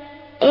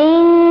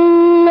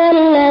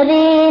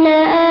الذين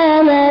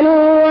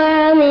آمنوا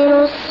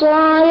وعملوا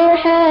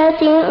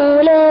الصالحات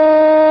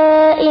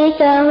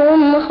أولئك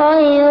هم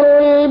خير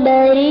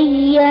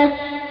البرية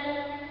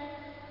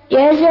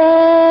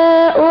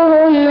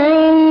جزاؤهم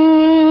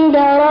عند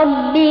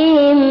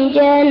ربهم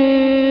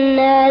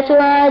جنات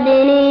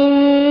عدن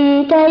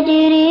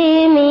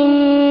تجري من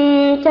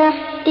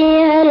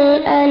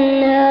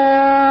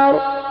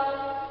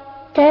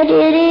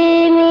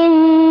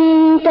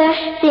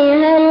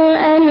تحتها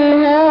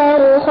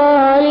الأنهار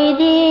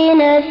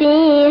خالدين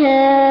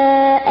فيها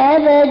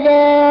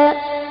أبدا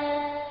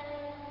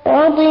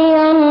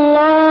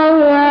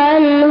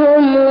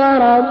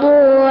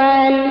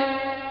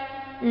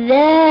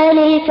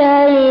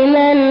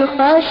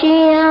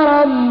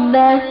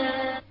الآية